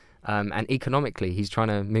 And economically, he's trying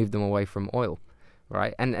to move them away from oil,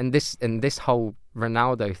 right? And this whole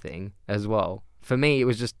Ronaldo thing as well, for me, it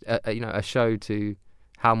was just a show to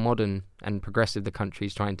how modern and progressive the country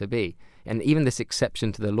is trying to be. And even this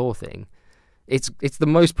exception to the law thing, it's the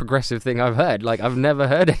most progressive thing I've heard. Like, I've never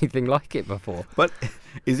heard anything like it before. But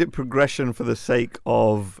is it progression for the sake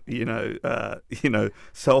of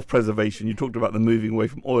self-preservation? You talked about the moving away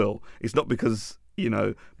from oil. It's not because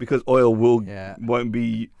oil won't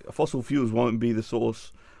be, fossil fuels won't be the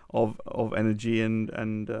source of energy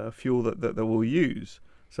and fuel that we'll use.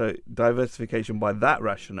 So diversification by that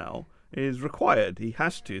rationale is required. He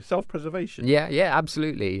has to. Self-preservation. Yeah,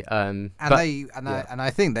 absolutely.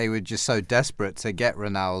 I think they were just so desperate to get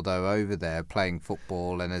Ronaldo over there playing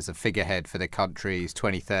football and as a figurehead for the country's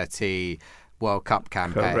 2030 World Cup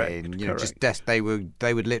campaign. Correct. They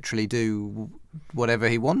would literally do whatever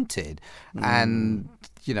he wanted, and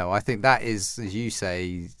I think that is, as you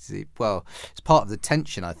say, it's part of the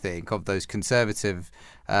tension, I think, of those conservative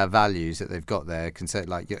values that they've got there,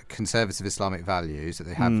 conservative Islamic values that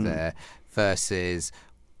they have there, versus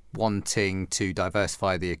wanting to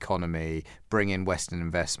diversify the economy, bring in Western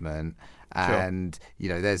investment, and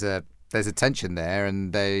there's a tension there,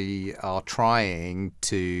 and they are trying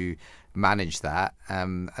to manage that,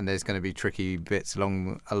 and there's going to be tricky bits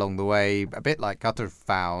along the way, a bit like Qatar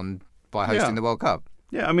found by hosting the World Cup.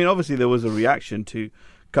 Yeah, I mean, obviously there was a reaction to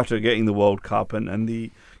Qatar getting the World Cup, and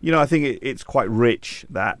the I think it's quite rich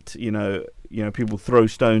that people throw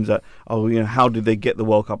stones at how did they get the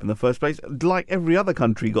World Cup in the first place? Like every other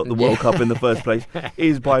country got the World Cup in the first place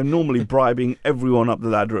is by normally bribing everyone up the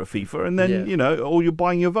ladder at FIFA, and then or you're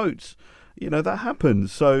buying your votes. That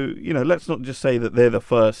happens. So let's not just say that they're the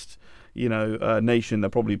first nation that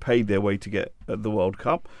probably paid their way to get the World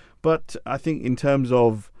Cup, but I think in terms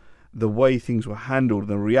of the way things were handled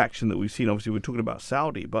and the reaction that we've seen, obviously we're talking about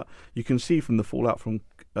Saudi, but you can see from the fallout from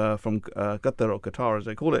Qatar, or Qatar as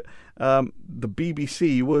they call it, the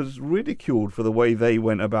BBC was ridiculed for the way they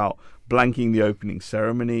went about blanking the opening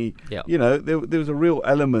ceremony. Yeah. There was a real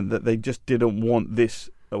element that they just didn't want this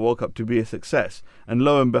World Cup to be a success. And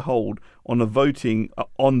lo and behold, on a voting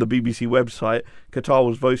on the BBC website, Qatar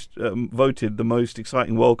was voted the most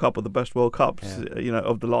exciting World Cup, or the best World Cups,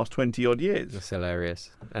 of the last 20 odd years. That's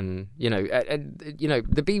hilarious. And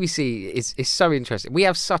the BBC is so interesting. We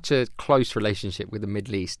have such a close relationship with the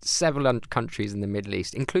Middle East. Several countries in the Middle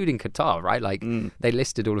East, including Qatar, right? Like they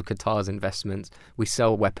listed all of Qatar's investments. We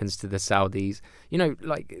sell weapons to the Saudis.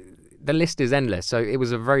 The list is endless. So it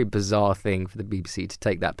was a very bizarre thing for the BBC to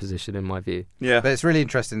take that position, in my view. Yeah, but it's really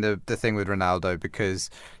interesting the thing with Ronaldo, because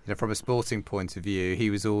from a sporting point of view, he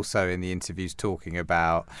was also in the interviews talking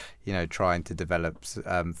about trying to develop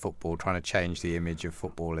football, trying to change the image of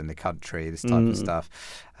football in the country, this type of stuff.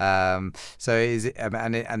 So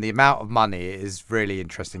and the amount of money is really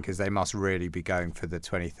interesting, because they must really be going for the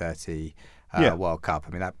 2030 World Cup. I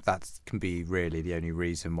mean that can be really the only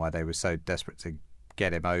reason why they were so desperate to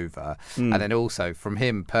get him over. And then also from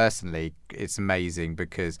him personally, it's amazing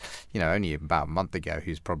because, only about a month ago, he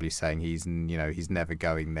was probably saying he's never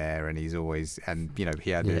going there, and he's always, and he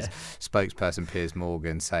had his spokesperson Piers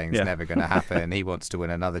Morgan saying it's never going to happen. He wants to win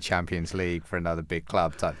another Champions League for another big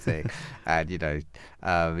club type thing, and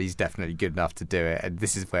he's definitely good enough to do it. And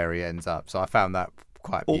this is where he ends up. So I found that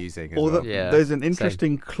quite amusing. There's an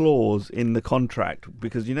interesting clause in the contract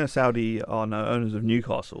because Saudi are now owners of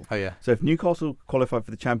Newcastle. Oh yeah. So if Newcastle qualify for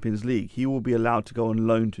the Champions League, he will be allowed to go on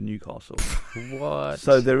loan to Newcastle. What?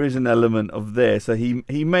 So there is an element of there. So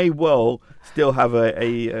he may well still have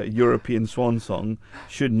a European swan song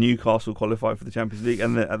should Newcastle qualify for the Champions League.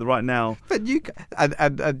 And right now, but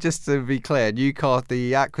and just to be clear,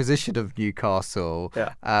 the acquisition of Newcastle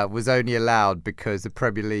was only allowed because the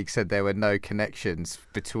Premier League said there were no connections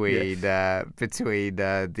between the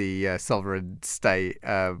sovereign state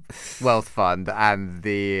wealth fund and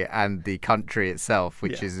the country itself,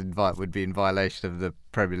 which would be in violation of the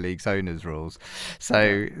Premier League's owners' rules. So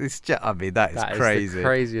it's just, that is crazy. Is the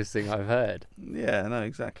craziest thing I've heard. Yeah, no,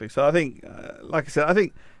 exactly. So I think, like I said, I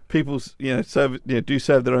think people do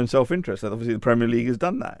serve their own self-interest. Obviously, the Premier League has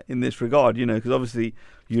done that in this regard. Because obviously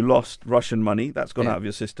you lost Russian money that's gone out of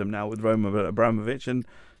your system now with Roman Abramovich, and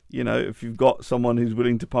if you've got someone who's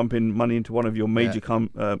willing to pump in money into one of your major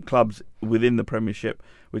clubs within the Premiership,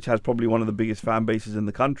 which has probably one of the biggest fan bases in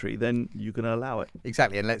the country, then you can allow it.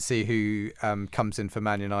 Exactly, and let's see who comes in for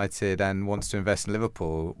Man United and wants to invest in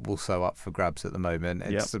Liverpool. Also up for grabs at the moment.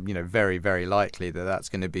 It's very, very likely that that's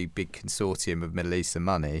going to be a big consortium of Middle Eastern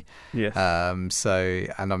money. Yes.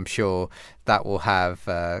 And I'm sure that will have,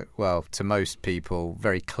 to most people,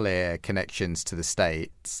 very clear connections to the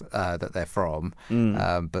states that they're from.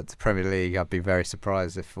 But the Premier League, I'd be very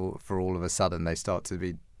surprised if for all of a sudden they start to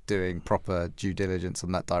be doing proper due diligence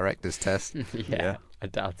on that director's test. Yeah, I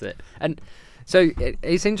doubt it. And so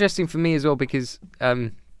it's interesting for me as well because,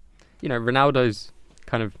 Ronaldo's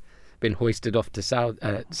kind of been hoisted off to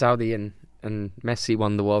Saudi and Messi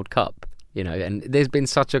won the World Cup, and there's been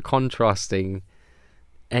such a contrasting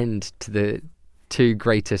end to the two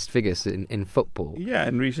greatest figures in football. Yeah,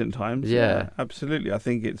 in recent times. Yeah. Absolutely. I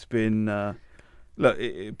think it's been... Look,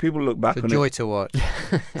 people look back on it. It's a joy to watch.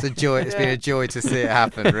 It's a joy. It's been a joy to see it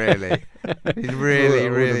happen. Really, it's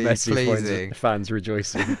really pleasing. Fans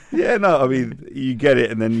rejoicing. Yeah, no, you get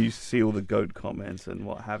it, and then you see all the goat comments and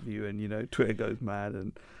what have you, and Twitter goes mad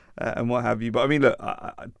and what have you. But look,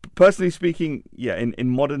 personally speaking, in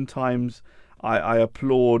modern times, I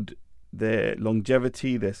applaud their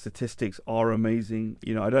longevity. Their statistics are amazing.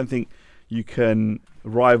 I don't think you can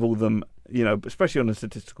rival them. Especially on a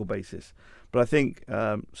statistical basis. But I think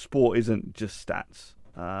sport isn't just stats,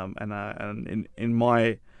 and in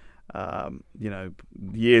my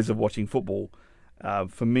years of watching football,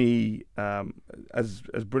 for me, as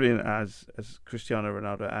brilliant as Cristiano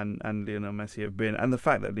Ronaldo and Lionel Messi have been, and the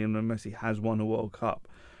fact that Lionel Messi has won a World Cup,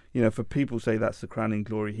 for people to say that's the crowning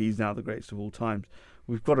glory, he's now the greatest of all times.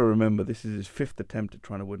 We've got to remember this is his fifth attempt at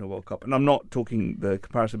trying to win a World Cup. And I'm not talking the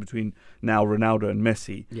comparison between now Ronaldo and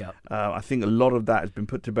Messi. Yeah. I think a lot of that has been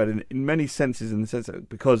put to bed in many senses, in the sense that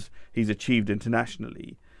because he's achieved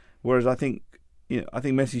internationally. Whereas I think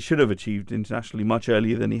Messi should have achieved internationally much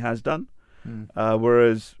earlier than he has done.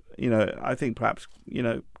 Whereas, I think perhaps,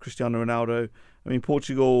 Cristiano Ronaldo,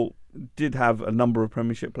 Portugal did have a number of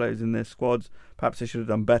Premiership players in their squads. Perhaps they should have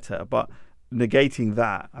done better. But negating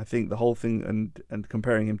that, I think the whole thing and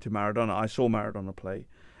comparing him to Maradona, I saw Maradona play.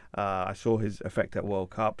 I saw his effect at World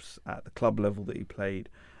Cups, at the club level that he played.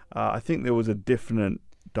 I think there was a different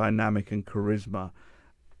dynamic and charisma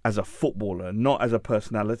as a footballer, not as a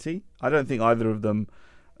personality. I don't think either of them...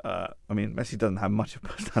 Messi doesn't have much of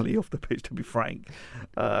personality off the pitch, to be frank.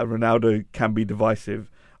 Ronaldo can be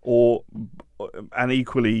divisive, and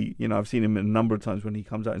equally, I've seen him a number of times when he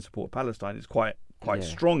comes out in support of Palestine. It's quite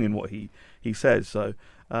strong in what he says. So,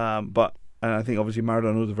 and I think obviously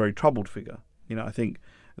Maradona was a very troubled figure. I think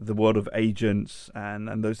the world of agents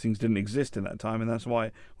and those things didn't exist in that time, and that's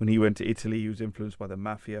why when he went to Italy, he was influenced by the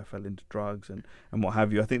mafia, fell into drugs and what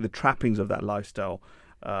have you. I think the trappings of that lifestyle,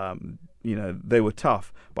 they were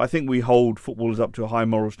tough. But I think we hold footballers up to a high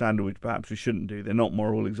moral standard, which perhaps we shouldn't do. They're not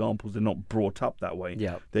moral examples. They're not brought up that way.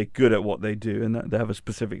 Yeah. They're good at what they do, and they have a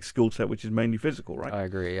specific skill set, which is mainly physical, right? I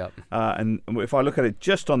agree, yeah. And if I look at it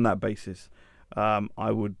just on that basis,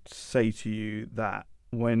 I would say to you that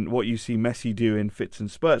what you see Messi do in fits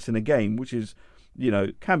and spurts in a game, which is,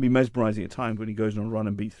 can be mesmerising at times when he goes on a run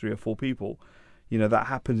and beats 3 or 4 people, that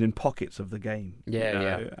happens in pockets of the game.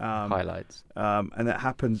 Highlights. And that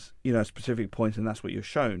happens, at specific points, and that's what you're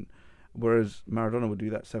shown. whereas Maradona would do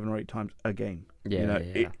that 7 or 8 times a game. Yeah,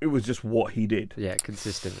 It was just what he did. Yeah,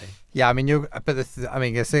 consistently. Yeah, I mean, I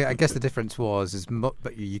guess the difference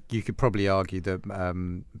but you could probably argue that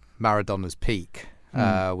Maradona's peak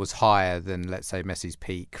was higher than, let's say, Messi's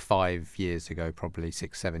peak 5 years ago, probably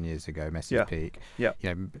 6-7 years ago. Messi's peak,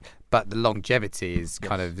 but the longevity is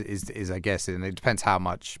kind of is I guess, and it depends how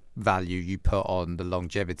much value you put on the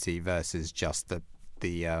longevity versus just the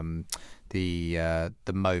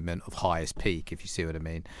moment of highest peak, if you see what I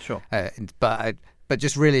mean. Sure. But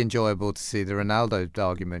just really enjoyable to see the Ronaldo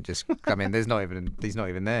argument. He's not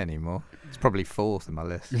even there anymore. It's probably 4th on my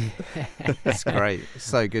list. It's great. It's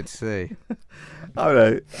so good to see. I don't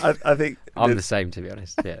know. I think I'm the same, to be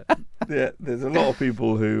honest. Yeah. Yeah, there's a lot of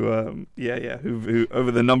people who, who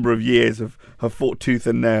over the number of years have fought tooth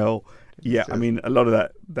and nail. Yeah, I mean, a lot of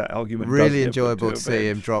that argument. Really enjoyable to see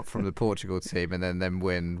him drop from the Portugal team and then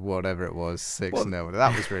win whatever it was 6-0.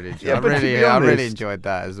 That was really enjoyable. I really enjoyed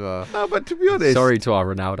that as well. No, but to be honest, sorry to our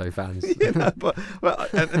Ronaldo fans. But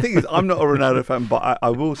the thing is, I'm not a Ronaldo fan, but I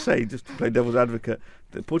will say, just to play devil's advocate,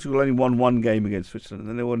 that Portugal only won 1 game against Switzerland, and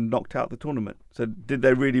then they were knocked out the tournament. So did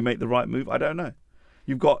they really make the right move? I don't know.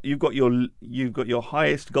 You've got your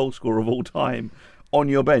highest goal scorer of all time on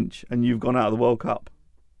your bench, and you've gone out of the World Cup.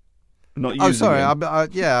 Not using sorry. him.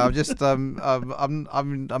 I'm just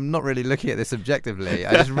I'm not really looking at this objectively.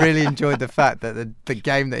 I just really enjoyed the fact that the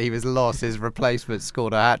game that he was lost, his replacement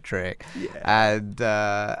scored a hat trick, and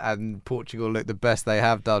Portugal looked the best they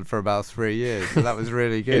have done for about 3 years. So that was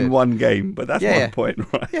really good in one game. But that's my point,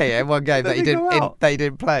 right? Yeah, in one game that he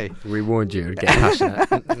didn't play. We warned you to get passionate.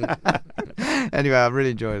 Anyway, I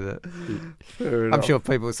really enjoyed it. I'm sure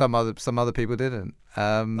some other people didn't.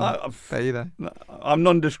 But, I'm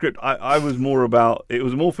nondescript. I was more about. It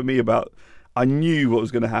was more for me about. I knew what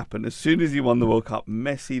was going to happen as soon as he won the World Cup.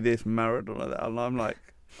 Messi this, Maradona that, and I'm like,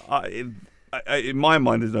 in my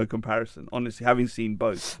mind, there's no comparison. Honestly, having seen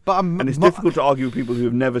both, and it's difficult to argue with people who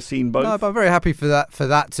have never seen both. No, but I'm very happy for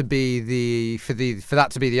that to be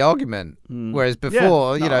the argument. Whereas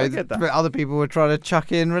before, other people were trying to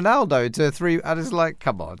chuck in Ronaldo to 3, and it's like,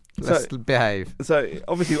 come on, let's behave. So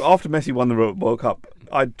obviously, after Messi won the World Cup,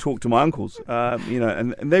 I talked to my uncles,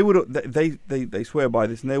 and they would they swear by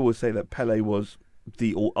this, and they always say that Pele was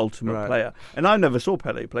the ultimate player, and I never saw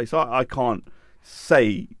Pele play, so I can't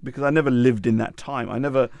say, because I never lived in that time. I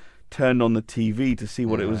never turned on the TV to see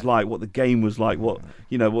what it was like, what the game was like, what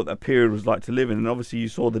that period was like to live in. And obviously you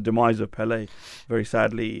saw the demise of Pele very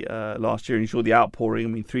sadly last year, and you saw the outpouring. I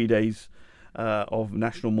mean, 3 days of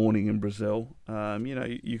national mourning in Brazil.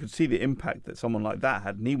 You could see the impact that someone like that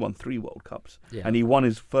had, and he won 3 World Cups, and he won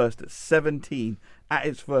his first at 17 at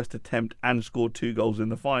his first attempt and scored 2 goals in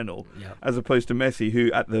the final, as opposed to Messi,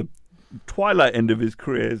 who at the twilight end of his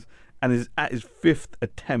careers and is at his 5th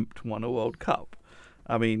attempt won a World Cup.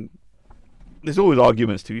 I mean, there's always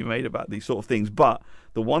arguments to be made about these sort of things, but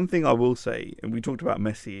the one thing I will say, and we talked about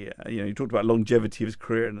Messi, you talked about longevity of his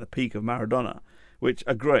career and the peak of Maradona, which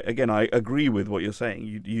again I agree with what you're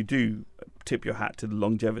saying. You do tip your hat to the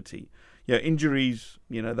longevity. Injuries,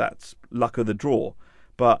 that's luck of the draw,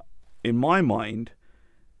 but in my mind,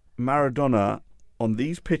 Maradona on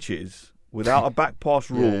these pitches, without a back pass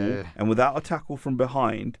rule and without a tackle from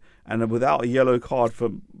behind and without a yellow card for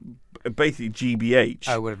basically GBH.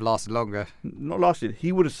 I would have lasted longer. Not lasted.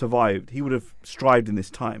 He would have survived. He would have strived in this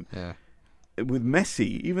time. Yeah. With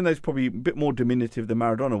Messi, even though it's probably a bit more diminutive than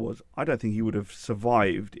Maradona was, I don't think he would have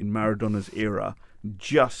survived in Maradona's era.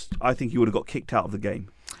 I think he would have got kicked out of the game.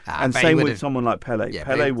 And same with someone like Pele. Yeah,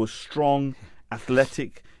 Pele was strong,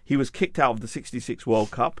 athletic. He was kicked out of the 66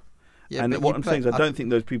 World Cup. Yeah, and what I'm saying is I don't think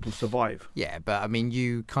those people survive. Yeah, but I mean,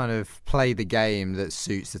 you kind of play the game that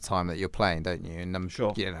suits the time that you're playing, don't you? And I'm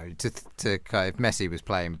sure, if Messi was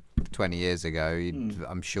playing 20 years ago,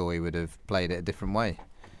 I'm sure he would have played it a different way.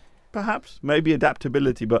 Perhaps, maybe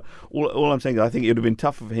adaptability, but all I'm saying is I think it would have been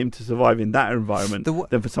tougher for him to survive in that environment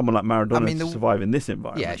than for someone like Maradona to survive in this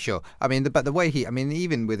environment. Yeah, sure. I mean, but the way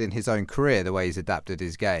even within his own career, the way he's adapted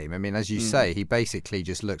his game. I mean, as you say, he basically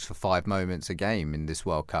just looks for 5 moments a game in this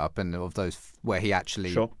World Cup, and of those where he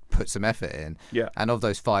actually put some effort in. Yeah. And of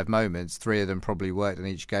those 5 moments, 3 of them probably worked in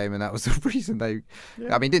each game, and that was the reason they.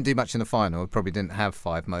 Yeah. I mean, didn't do much in the final. Probably didn't have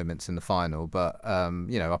 5 moments in the final, but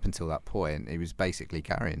up until that point, he was basically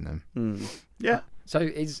carrying them. Yeah. So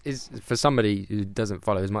is for somebody who doesn't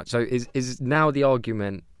follow as much. So is now the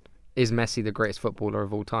argument, is Messi the greatest footballer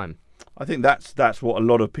of all time? I think that's what a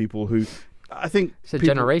lot of people who. I think it's a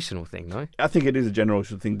generational thing, no? I think it is a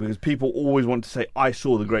generational thing because people always want to say, I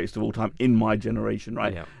saw the greatest of all time in my generation,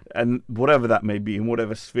 right? Yeah. And whatever that may be, in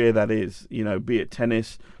whatever sphere that is, be it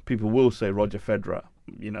tennis, people will say Roger Federer.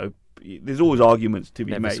 there's always arguments to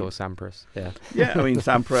be Never made. saw Sampras. Yeah. Yeah, I mean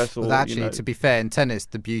Sampras or Well, actually, you know, to be fair, in tennis,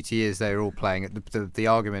 the beauty is they're all playing at the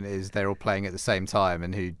argument is they're all playing at the same time,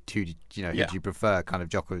 and who do you prefer? Kind of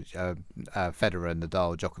Djokovic, Federer, and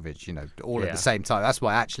Nadal, Djokovic, all at the same time. That's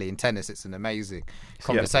why actually in tennis it's an amazing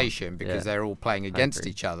conversation because they're all playing against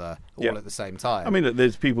each other all at the same time. I mean, look,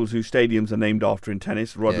 there's people whose stadiums are named after in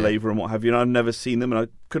tennis, Rod Laver and what have you. And I've never seen them, and I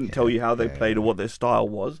couldn't tell you how they played or what their style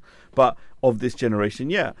was. But of this generation,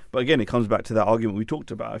 But again, it comes back to that argument we talked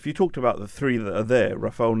about. If you talked about the three that are there,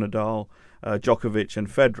 Rafael Nadal, Djokovic and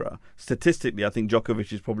Federer, statistically, I think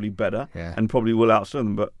Djokovic is probably better and probably will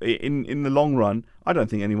outstone them. But in the long run, I don't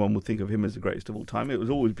think anyone would think of him as the greatest of all time. It would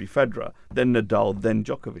always be Federer, then Nadal, then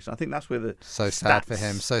Djokovic. I think that's where the sad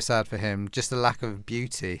for him. Just the lack of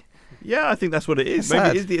beauty. Yeah, I think that's what it is.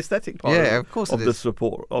 Maybe it is the aesthetic part of course of the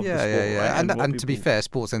support of the sport. Yeah. Right? And to be fair,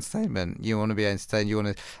 sports entertainment, you want to be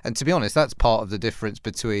entertained. And to be honest, that's part of the difference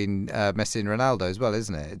between Messi and Ronaldo as well,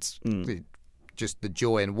 isn't it? It's just the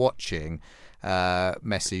joy in watching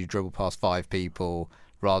Messi dribble past 5 people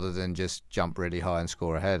rather than just jump really high and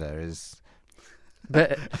score a header is...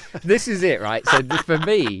 But this is it, right? So for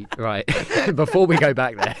me, right, before we go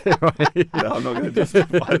back there, right? No, I'm not going to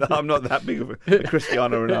justify that. I'm not that big of a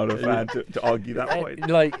Cristiano Ronaldo fan to argue that point.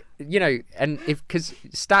 And because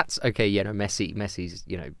stats, Messi's,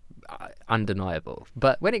 undeniable.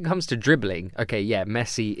 But when it comes to dribbling,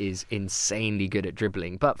 Messi is insanely good at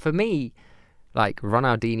dribbling. But for me, like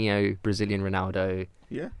Ronaldinho, Brazilian Ronaldo,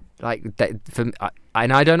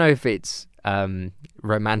 and I don't know if it's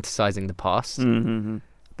romanticizing the past,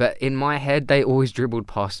 but in my head they always dribbled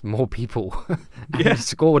past more people and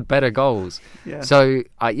scored better goals. So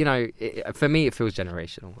for me it feels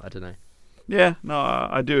generational. I don't know.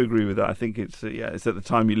 I do agree with that. I think it's it's at the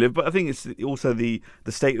time you live, but I think it's also the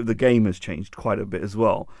state of the game has changed quite a bit as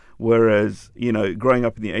well. Whereas growing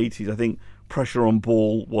up in the 80s, I think pressure on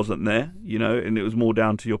ball wasn't there, and it was more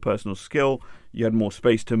down to your personal skill. You had more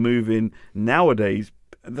space to move in. Nowadays,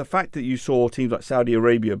 the fact that you saw teams like Saudi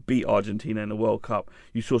Arabia beat Argentina in the World Cup,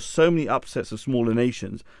 you saw so many upsets of smaller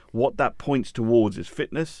nations. What that points towards is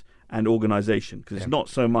fitness and organisation, because it's not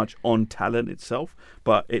so much on talent itself,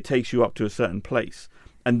 but it takes you up to a certain place,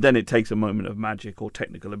 and then it takes a moment of magic or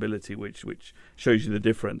technical ability, which shows you the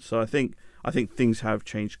difference. So I think things have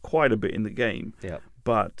changed quite a bit in the game. Yeah.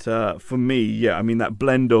 But for me, I mean that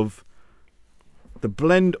blend of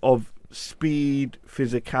speed,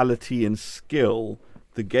 physicality, and skill.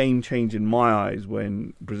 The game changed in my eyes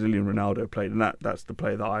when Brazilian Ronaldo played, and that's the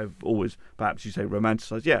player that I've always, perhaps you say,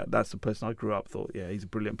 romanticised. Yeah, that's the person I grew up, thought, he's a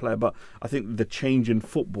brilliant player. But I think the change in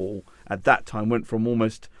football at that time went from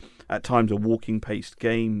almost, at times, a walking-paced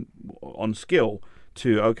game on skill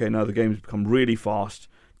to, now the game's become really fast.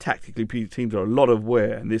 Tactically, teams are a lot of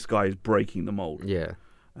wear, and this guy is breaking the mould. Yeah.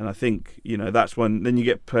 And I think, that's when, then you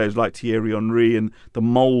get players like Thierry Henry, and the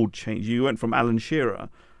mould changed. You went from Alan Shearer,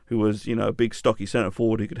 who was, a big stocky centre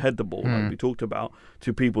forward who could head the ball, like we talked about,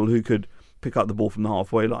 to people who could pick up the ball from the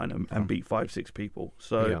halfway line and beat 5-6 people.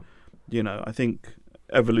 So, I think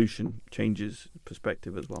evolution changes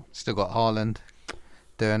perspective as well. Still got Haaland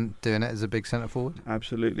doing it as a big centre forward.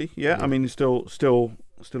 Absolutely, I mean, he's still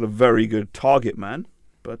a very good target man,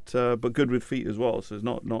 but good with feet as well. So it's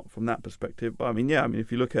not from that perspective. But I mean,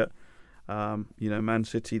 if you look at Man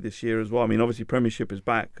City this year as well. I mean, obviously Premiership is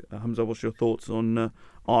back. Hamza, what's your thoughts on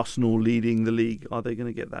Arsenal leading the league? Are they going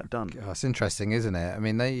to get that done? It's interesting, isn't it? I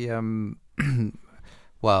mean, they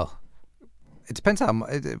well, it depends how.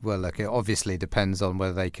 Look, it obviously depends on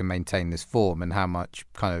whether they can maintain this form and how much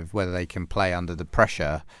whether they can play under the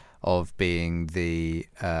pressure of being the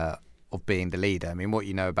leader. I mean, what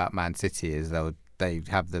you know about Man City is they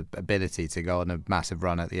have the ability to go on a massive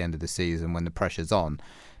run at the end of the season when the pressure's on.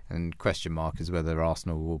 And question mark is whether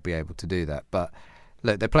Arsenal will be able to do that. But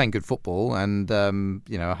look, they're playing good football, and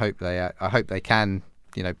I hope they can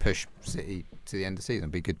push City to the end of the season.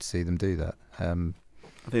 It'd be good to see them do that. I think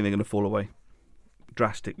they're going to fall away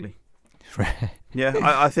drastically.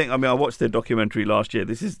 I think. I mean, I watched their documentary last year.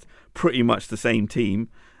 This is pretty much the same team.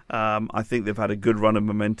 I think they've had a good run of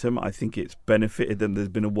momentum. I think it's benefited them. There's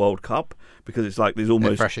been a World Cup because it's like there's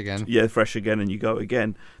almost fresh again. Yeah, fresh again, and you go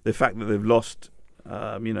again. The fact that they've lost.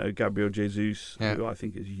 Gabriel Jesus, who I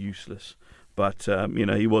think is useless. But,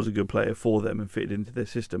 he was a good player for them and fitted into their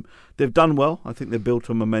system. They've done well. I think they've built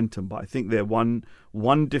on momentum, but I think they're one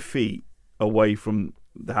defeat away from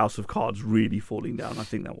the House of Cards really falling down. I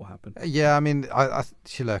think that will happen. Yeah, I mean, I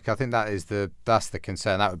think that's the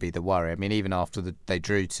concern. That would be the worry. I mean, even after they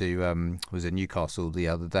drew to was it Newcastle the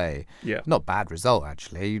other day? Yeah, not bad result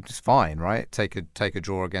actually. It's fine, right? Take a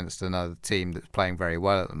draw against another team that's playing very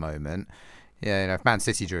well at the moment. Yeah, if Man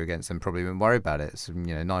City drew against them, probably wouldn't worry about it. It's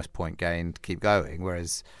nice point gain to keep going.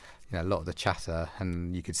 Whereas, a lot of the chatter,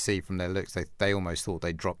 and you could see from their looks, they almost thought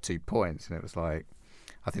they dropped 2 points, and it was like,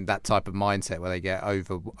 I think that type of mindset where they get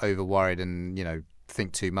over worried and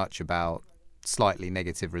think too much about slightly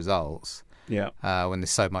negative results. Yeah. When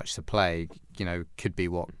there's so much to play, could be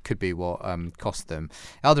what cost them.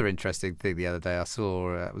 Other interesting thing the other day I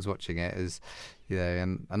saw, was watching it, is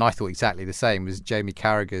and I thought exactly the same, was Jamie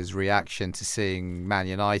Carragher's reaction to seeing Man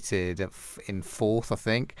United in fourth, I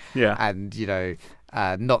think. Yeah. And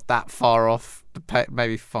not that far off,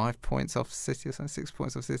 maybe 5 points off City or something, 6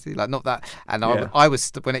 points off City, like not that. And I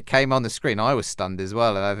was when it came on the screen, I was stunned as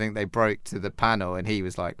well. And I think they broke to the panel, and he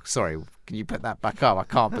was like, "Sorry, can you put that back up? I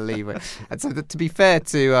can't believe it." And so, to be fair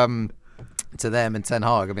to them and Ten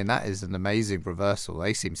Hag, I mean, that is an amazing reversal.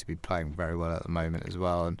 They seem to be playing very well at the moment as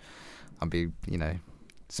well, and I'm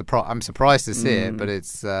surprised to see it, but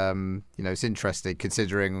it's it's interesting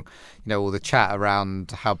considering all the chat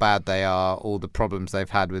around how bad they are, all the problems they've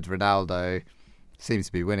had with Ronaldo. Seems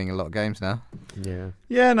to be winning a lot of games now.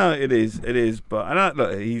 Yeah, no, it is. But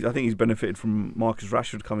I think he's benefited from Marcus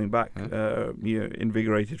Rashford coming back,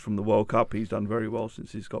 invigorated from the World Cup. He's done very well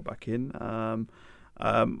since he's got back in.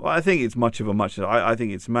 I think it's much of a muchness. I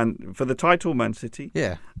think it's for the title, Man City.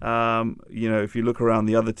 Yeah. If you look around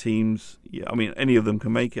the other teams, I mean, any of them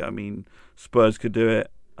can make it. I mean, Spurs could do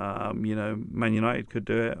it. Man United could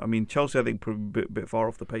do it. I mean, Chelsea, I think, probably a bit far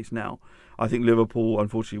off the pace now. I think Liverpool,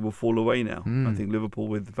 unfortunately, will fall away now. I think Liverpool,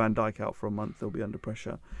 with Van Dijk out for a month, they'll be under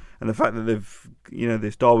pressure. And the fact that they've,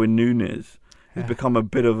 this Darwin Núñez has become a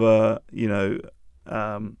bit of a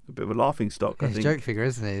laughing stock. He's a joke figure,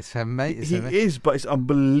 isn't he? It's amazing. He is, but it's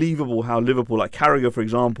unbelievable how Liverpool, like Carragher, for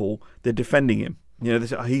example, they're defending him.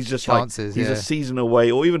 He's just chances, he's a season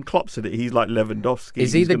away, or even Klopp said it. He's like Lewandowski.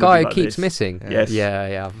 Is he the guy who keeps missing? Yes.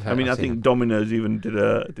 Yeah. I think Domino's even did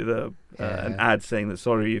an ad saying that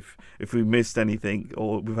sorry if we missed anything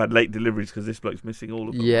or we've had late deliveries because this bloke's missing all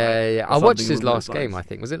of them. Yeah. I watched his last game. I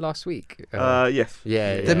think was it last week? Yes.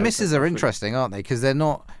 Yeah. The misses are interesting, aren't they? Because they're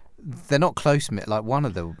not close. Like one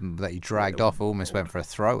of them that he dragged off almost went for a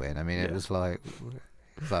throw in. I mean, it was like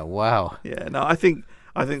wow. Yeah. No, I think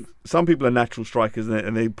some people are natural strikers,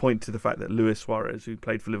 and they point to the fact that Luis Suarez, who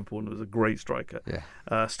played for Liverpool and was a great striker,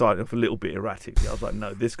 started off a little bit erratically. I was like,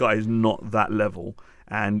 no, this guy is not that level,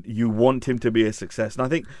 and you want him to be a success. And I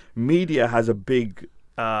think media has a big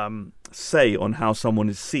say on how someone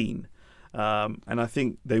is seen, and I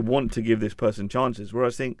think they want to give this person chances.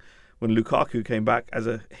 Whereas I think when Lukaku came back as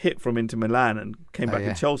a hit from Inter Milan and came back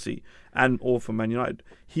to Chelsea or from Man United,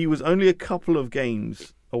 he was only a couple of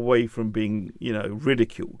games away from being,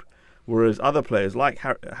 ridiculed. Whereas other players like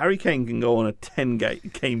Harry Kane can go on a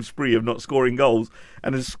 10-game spree of not scoring goals,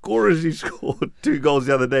 and as scorers who scored 2 goals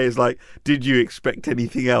the other day is like, did you expect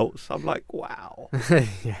anything else? I'm like, wow.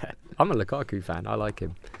 Yeah, I'm a Lukaku fan. I like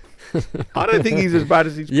him. I don't think he's as bad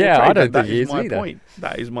as he's portrayed. Yeah, I don't think he is either. Point.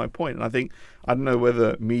 That is my point. And I don't know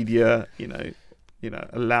whether media,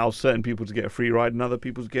 allows certain people to get a free ride and other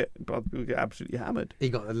people get absolutely hammered.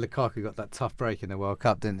 Lukaku got that tough break in the World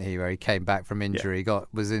Cup, didn't he? Where he came back from injury,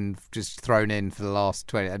 was just thrown in for the last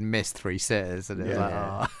 20 and missed 3 sitters, and it was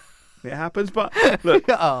like, It happens, but look,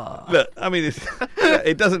 I mean,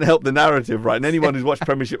 it doesn't help the narrative, right? And anyone who's watched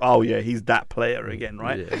Premiership, he's that player again,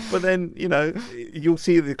 right? Yeah. But then, you'll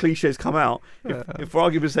see the cliches come out. If for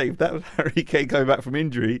argument's sake, if that was Harry Kane coming back from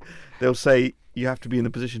injury, they'll say, you have to be in the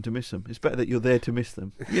position to miss them. It's better that you're there to miss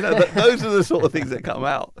them. Those are the sort of things that come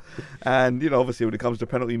out. And, obviously when it comes to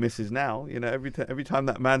penalty misses now, every time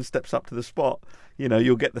that man steps up to the spot,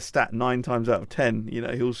 you'll get the stat 9 times out of 10,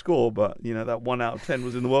 he'll score. But, that 1 out of 10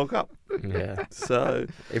 was in the World Cup. Yeah. So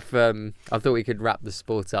if I thought we could wrap the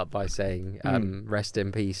sport up by saying rest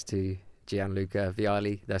in peace to Gianluca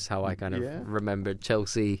Vialli. That's how I kind of remembered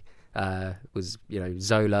Chelsea. Was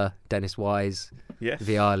Zola, Dennis Wise,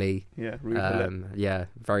 Vialli,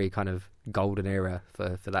 very kind of golden era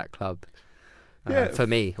for that club. For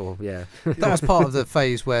me, that was part of the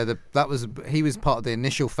phase where he was part of the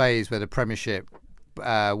initial phase where the Premiership,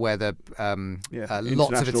 where the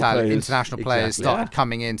lots of international players started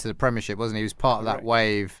coming into the Premiership, wasn't he? He was part of that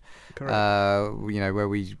wave. Where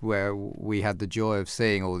we had the joy of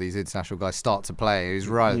seeing all these international guys start to play. It was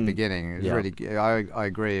right at the beginning. It was really, I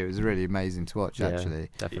agree. It was really amazing to watch. Actually,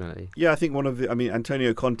 definitely. Yeah, I think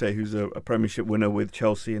Antonio Conte, who's a Premiership winner with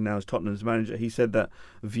Chelsea and now is Tottenham's manager, he said that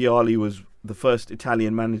Vialli was the first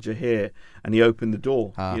Italian manager here, and he opened the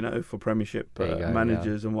door, for Premiership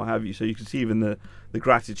managers and what have you. So you can see even the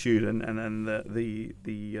gratitude and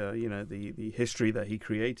the history that he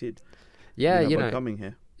created. Yeah, by coming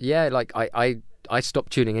here. Yeah, like I I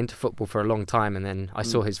stopped tuning into football for a long time, and then I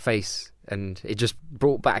saw his face, and it just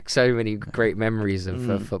brought back so many great memories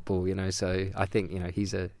of football. So I think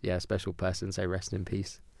he's a special person. So rest in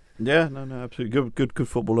peace. Yeah, no, absolutely good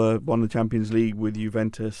footballer. Won the Champions League with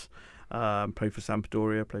Juventus. Played for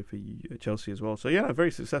Sampdoria, played for Chelsea as well. So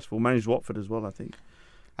very successful. Managed Watford as well, I think.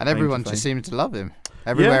 And everyone just seemed to love him.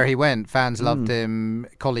 Everywhere he went, fans loved him,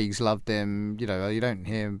 colleagues loved him. You don't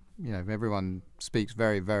hear, everyone speaks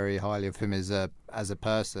very, very highly of him as a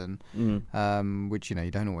person, which,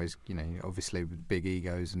 you don't always, obviously with big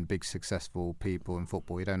egos and big successful people in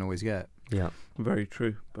football, you don't always get. Yeah, very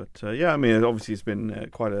true. But obviously it's been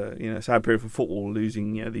quite a sad period for football,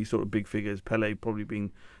 losing these sort of big figures. Pele probably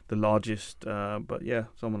being the largest, but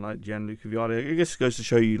someone like Gianluca Vialli, I guess it goes to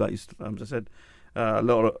show you, like as I said, a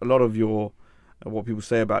lot of your what people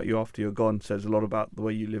say about you after you're gone says a lot about the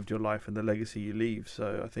way you lived your life and the legacy you leave.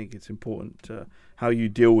 So I think it's important how you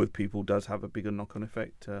deal with people does have a bigger knock-on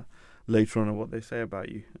effect later on what they say about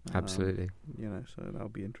you. Absolutely. So that'll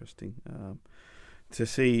be interesting to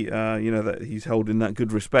see. That he's held in that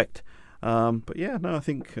good respect. I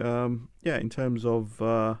think in terms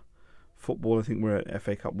of football, I think we're at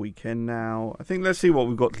FA Cup weekend now. I think let's see what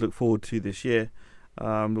we've got to look forward to this year.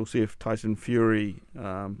 We'll see if Tyson Fury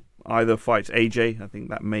either fights AJ. I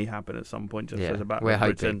think that may happen at some point. Just as about we're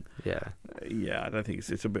Britain. hoping. I don't think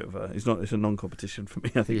it's a bit of it's a non-competition for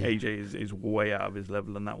me. I think AJ is way out of his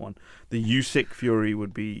level in that one. The Usyk Fury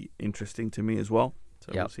would be interesting to me as well.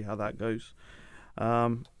 So we'll see how that goes.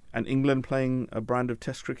 And England playing a brand of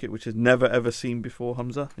Test cricket which has never ever seen before.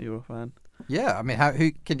 Hamza, you're a fan? Yeah, I mean, are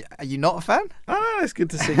you not a fan? It's good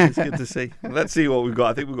to see. It's good to see. Let's see what we've got.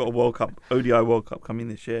 I think we've got a World Cup, ODI World Cup coming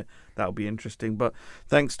this year. That'll be interesting. But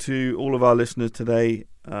thanks to all of our listeners today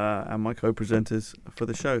and my co-presenters for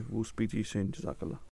the show. We'll speak to you soon. Jazakallah.